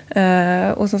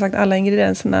 Och som sagt, alla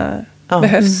ingredienserna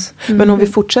behövs. Men om vi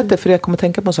fortsätter, för jag kommer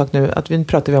tänka på en sak nu, att vi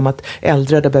pratar om att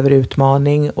äldre behöver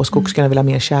utmaning och skogskarna vill ha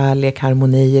mer kärlek,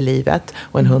 harmoni i livet,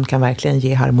 och en hund kan verkligen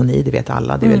ge harmoni, det vet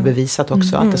alla, det är väl bevisat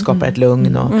också att det skapar ett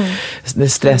lugn och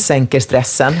stress sänker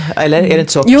stressen, eller är det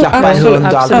inte så? Klappa en hund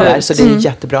och allt det där, så det är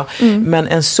jättebra. Men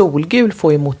en solgul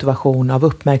får ju motivation av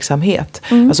uppmärksamhet,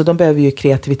 alltså de behöver ju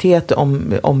kreativitet,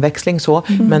 omväxling så,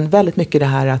 men väldigt mycket det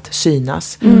här att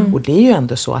synas, och det är ju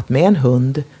ändå så att med en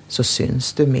hund så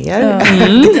syns du mer.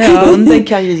 Hunden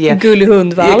kan ju ge... Gullig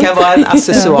hundvalp. Det kan vara en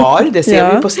accessoar, det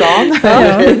ser vi på stan.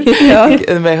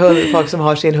 Med folk som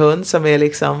har sin hund som är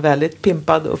liksom väldigt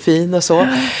pimpad och fin och så.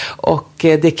 Och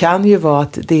det kan ju vara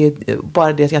att det är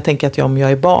bara det, jag tänker att om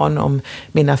jag är barn, om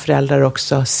mina föräldrar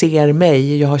också ser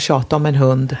mig, jag har tjatat om en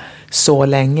hund så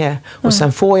länge och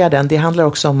sen får jag den, det handlar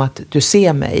också om att du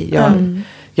ser mig,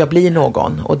 jag blir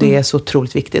någon, och det är så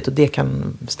otroligt viktigt, och det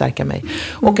kan stärka mig.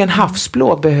 Och en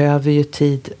havsblå behöver ju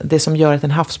tid. Det som gör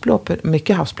att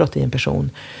mycket havsblått i en person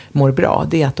mår bra,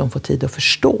 det är att de får tid att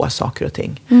förstå saker och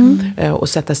ting. Och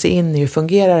sätta sig in i hur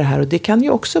fungerar det här. Och det kan ju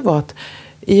också vara att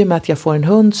i och med att jag får en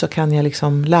hund så kan jag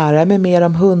liksom lära mig mer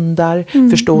om hundar,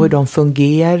 förstå hur de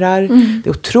fungerar. Det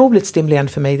är otroligt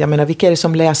stimulerande för mig. Jag menar, vilka är det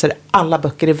som läser alla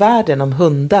böcker i världen om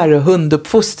hundar och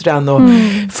hunduppfostran och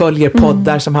följer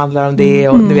poddar som handlar om det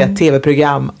och ni vet,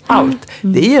 tv-program, allt.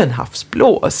 Det är ju en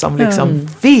havsblå som liksom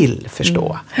vill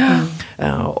förstå.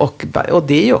 Och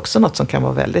det är ju också något som kan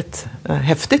vara väldigt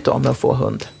häftigt då med att få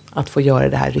hund. Att få göra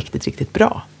det här riktigt, riktigt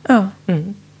bra.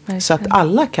 Så att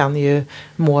alla kan ju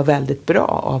må väldigt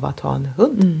bra av att ha en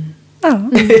hund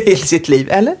i sitt liv,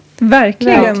 eller?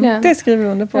 Verkligen. Det skriver vi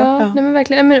under på. Nej, men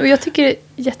verkligen. Och jag tycker det är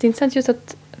jätteintressant just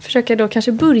att försöka då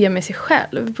kanske börja med sig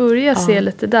själv. Börja se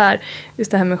lite där,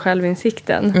 just det här med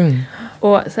självinsikten.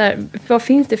 Och så här, vad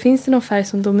finns det? Finns det någon färg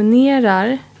som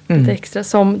dominerar lite extra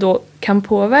som då kan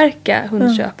påverka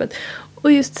hundköpet?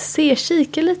 Och just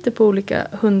kika lite på olika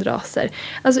hundraser.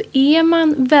 Alltså är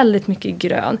man väldigt mycket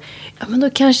grön, ja men då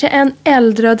kanske en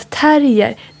eldröd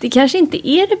terrier, det kanske inte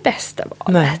är det bästa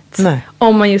valet. Nej.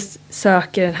 Om man just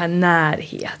söker den här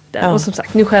närheten. Och som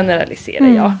sagt, nu generaliserar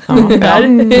jag.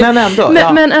 Men ändå.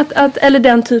 Men att, eller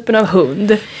den typen av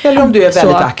hund. Eller om du är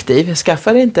väldigt aktiv,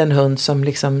 skaffa dig inte en hund som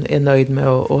liksom är nöjd med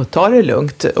att ta det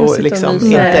lugnt och liksom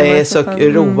inte är så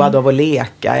road av att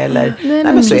leka. Eller, nej,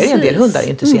 men så är det en del hundar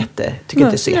inte så tycker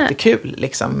inte så jättekul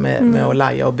liksom, med att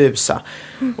laja och busa.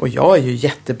 Och jag är ju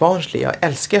jättebarnslig. Jag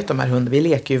älskar att de här hundarna. Vi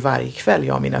leker ju varje kväll,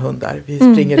 jag och mina hundar. Vi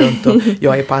springer runt och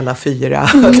jag är på alla 4.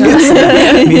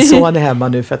 Min son är hemma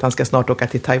nu för att han ska snart åka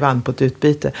till Taiwan på ett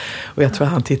utbyte. Och jag tror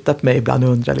att han tittar på mig ibland och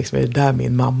undrar liksom, är det där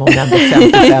min mamma? Hon är ändå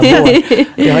 55 år.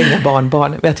 Jag har inga barn.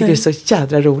 Men jag tycker det är så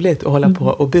jädra roligt att hålla på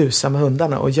och busa med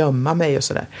hundarna och gömma mig och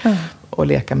sådär. och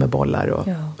leka med bollar och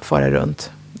fara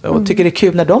runt. Och tycker det är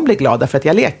kul när de blir glada för att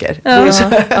jag leker.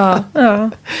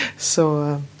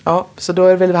 Så då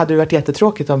hade det varit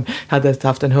jättetråkigt om jag hade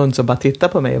haft en hund som bara tittar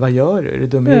på mig. Vad gör du? Är du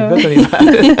dum i huvudet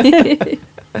ungefär?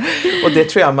 Och det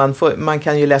tror jag man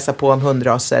kan ju läsa på om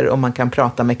hundraser och man kan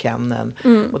prata med kenneln.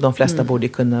 Och de flesta borde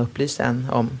kunna upplysa en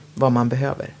om vad man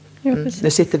behöver. Nu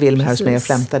sitter Wilmer här hos mig och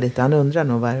flämtar lite. Han undrar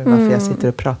nog varför jag sitter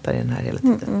och pratar i den här hela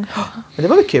tiden. Men det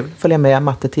var väl kul att följa med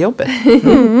matte till jobbet.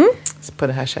 På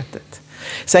det här sättet.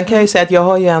 Sen kan jag ju säga att jag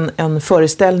har ju en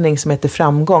föreställning som heter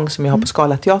Framgång som jag har på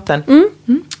Scalateatern.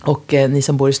 Och ni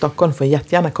som bor i Stockholm får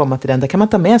jättegärna komma till den. Där kan man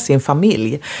ta med sin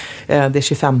familj. Det är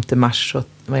 25 mars och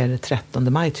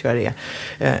 13 maj tror jag det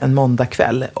är. En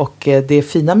måndagkväll. Och det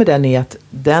fina med den är att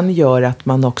den gör att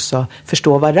man också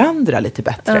förstår varandra lite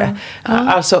bättre.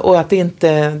 Alltså, och att det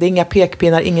är inga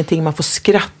pekpinnar, ingenting. Man får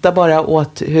skratta bara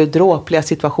åt hur dråpliga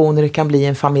situationer det kan bli i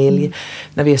en familj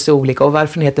när vi är så olika. Och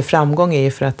varför den heter Framgång är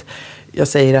ju för att jag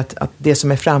säger att det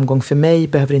som är framgång för mig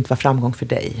behöver inte vara framgång för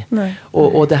dig.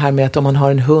 Och det här med att om man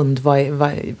har en hund,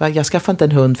 jag skaffar inte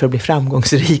en hund för att bli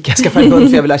framgångsrik. Jag skaffar en hund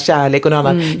för jag vill ha kärlek och någon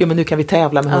annan. Jo, men nu kan vi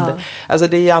tävla med hunden. Alltså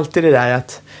det är alltid det där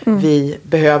att vi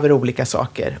behöver olika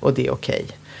saker och det är okej.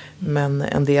 Men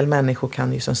en del människor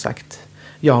kan ju som sagt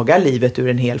jaga livet ur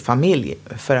en hel familj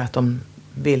för att de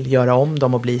vill göra om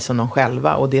dem och bli som de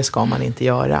själva. Och det ska man inte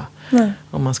göra.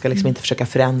 Och man ska liksom inte försöka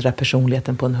förändra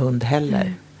personligheten på en hund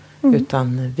heller.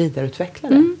 Utan vidareutveckla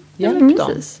det. Hjälp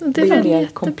dem. Det var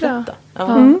jättebra.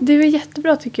 Det är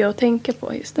jättebra tycker jag att tänka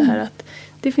på just det här att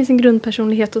det finns en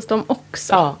grundpersonlighet hos dem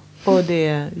också. Ja, och det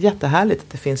är jättehärligt att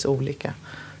det finns olika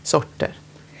sorter.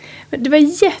 Men det var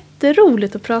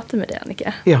jätteroligt att prata med dig,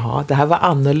 Annika. Ja, det här var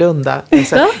annorlunda.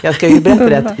 Alltså, jag ska ju berätta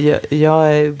det att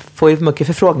jag får ju mycket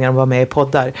förfrågningar om att vara med i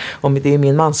poddar. Och det är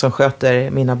min man som sköter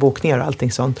mina bokningar och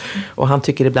allting sånt. Och han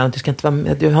tycker ibland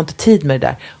att du har inte tid med det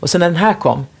där. Och sen när den här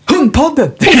kom,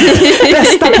 Hundpodden!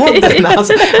 Bästa podden!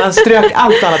 Han strök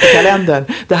allt annat i kalendern.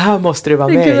 Det här måste du vara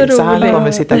med i. Så han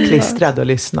kommer sitta klistrad och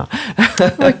lyssna.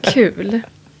 Vad kul!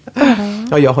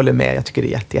 Ja, jag håller med. Jag tycker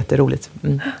det är jätteroligt.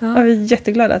 Jag är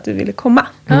jätteglad att du ville komma.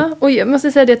 Ja, och jag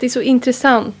måste säga att det är så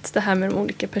intressant det här med de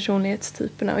olika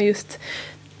personlighetstyperna och just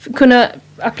kunna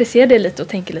applicera det lite och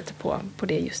tänka lite på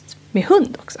det just med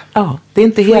hund också. Ja, det är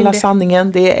inte hela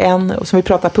sanningen. Det är en, som vi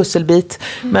pratar, pusselbit.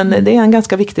 Men det är en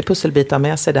ganska viktig pusselbit att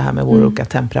med sig det här med våra olika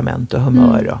temperament och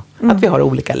humör. Och att vi har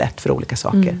olika lätt för olika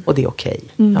saker. Och det är okej.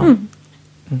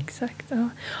 Exakt. Ja.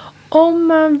 Om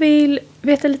man vill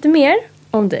veta lite mer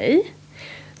om dig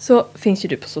så finns ju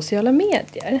du på sociala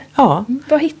medier. Ja.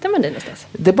 Var hittar man dig någonstans?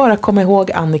 Det är bara att komma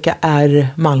ihåg Annika R.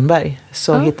 Malmberg.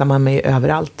 Så hittar man mig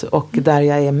överallt. Och där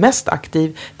jag är mest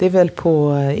aktiv, det är väl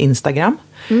på Instagram.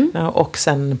 Och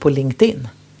sen på LinkedIn.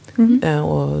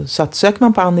 Och så att söker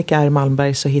man på Annika R.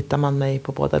 Malmberg så hittar man mig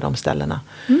på båda de ställena.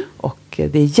 Och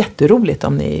det är jätteroligt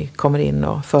om ni kommer in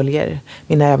och följer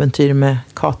mina äventyr med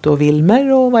Kato och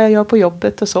Wilmer och vad jag gör på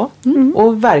jobbet och så.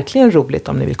 Och verkligen roligt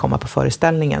om ni vill komma på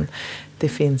föreställningen. Det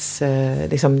finns,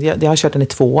 jag har kört den i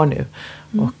 2 år nu.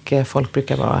 Och folk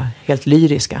brukar vara helt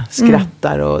lyriska,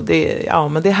 skrattar och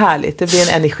men det är härligt. Det blir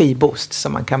en energiboost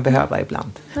som man kan behöva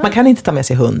ibland. Man kan inte ta med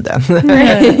sig hunden.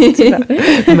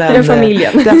 Men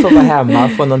familjen. Den får vara hemma,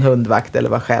 få någon hundvakt eller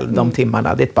vara själv de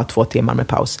timmarna. Det är bara 2 timmar med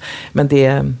paus.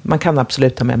 Men man kan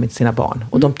absolut ta med sina barn.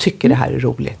 Och de tycker det här är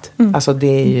roligt. Alltså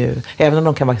det är ju, även om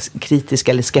de kan vara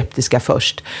kritiska eller skeptiska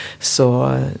först,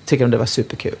 så tycker de det var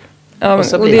superkul. Ja,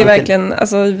 och det är verkligen,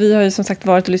 alltså, vi har ju som sagt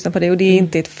varit och lyssnat på det och det är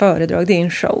inte ett föredrag, det är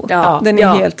en show. Den är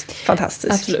helt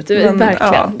fantastisk. Absolut,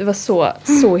 verkligen. Det var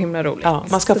så himla roligt. Ja,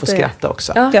 man ska få skratta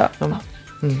också.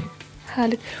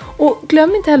 Härligt. Och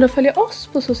glöm inte heller att följa oss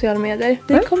på sociala medier.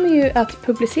 Vi kommer ju att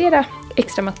publicera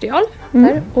extra material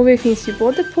där. Och vi finns ju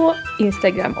både på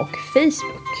Instagram och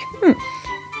Facebook.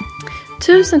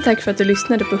 Tusen tack för att du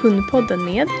lyssnade på Hundpodden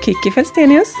med Kiki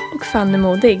Fälstenius och Fanny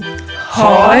Modig.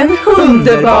 Ha en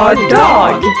underbar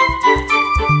dag!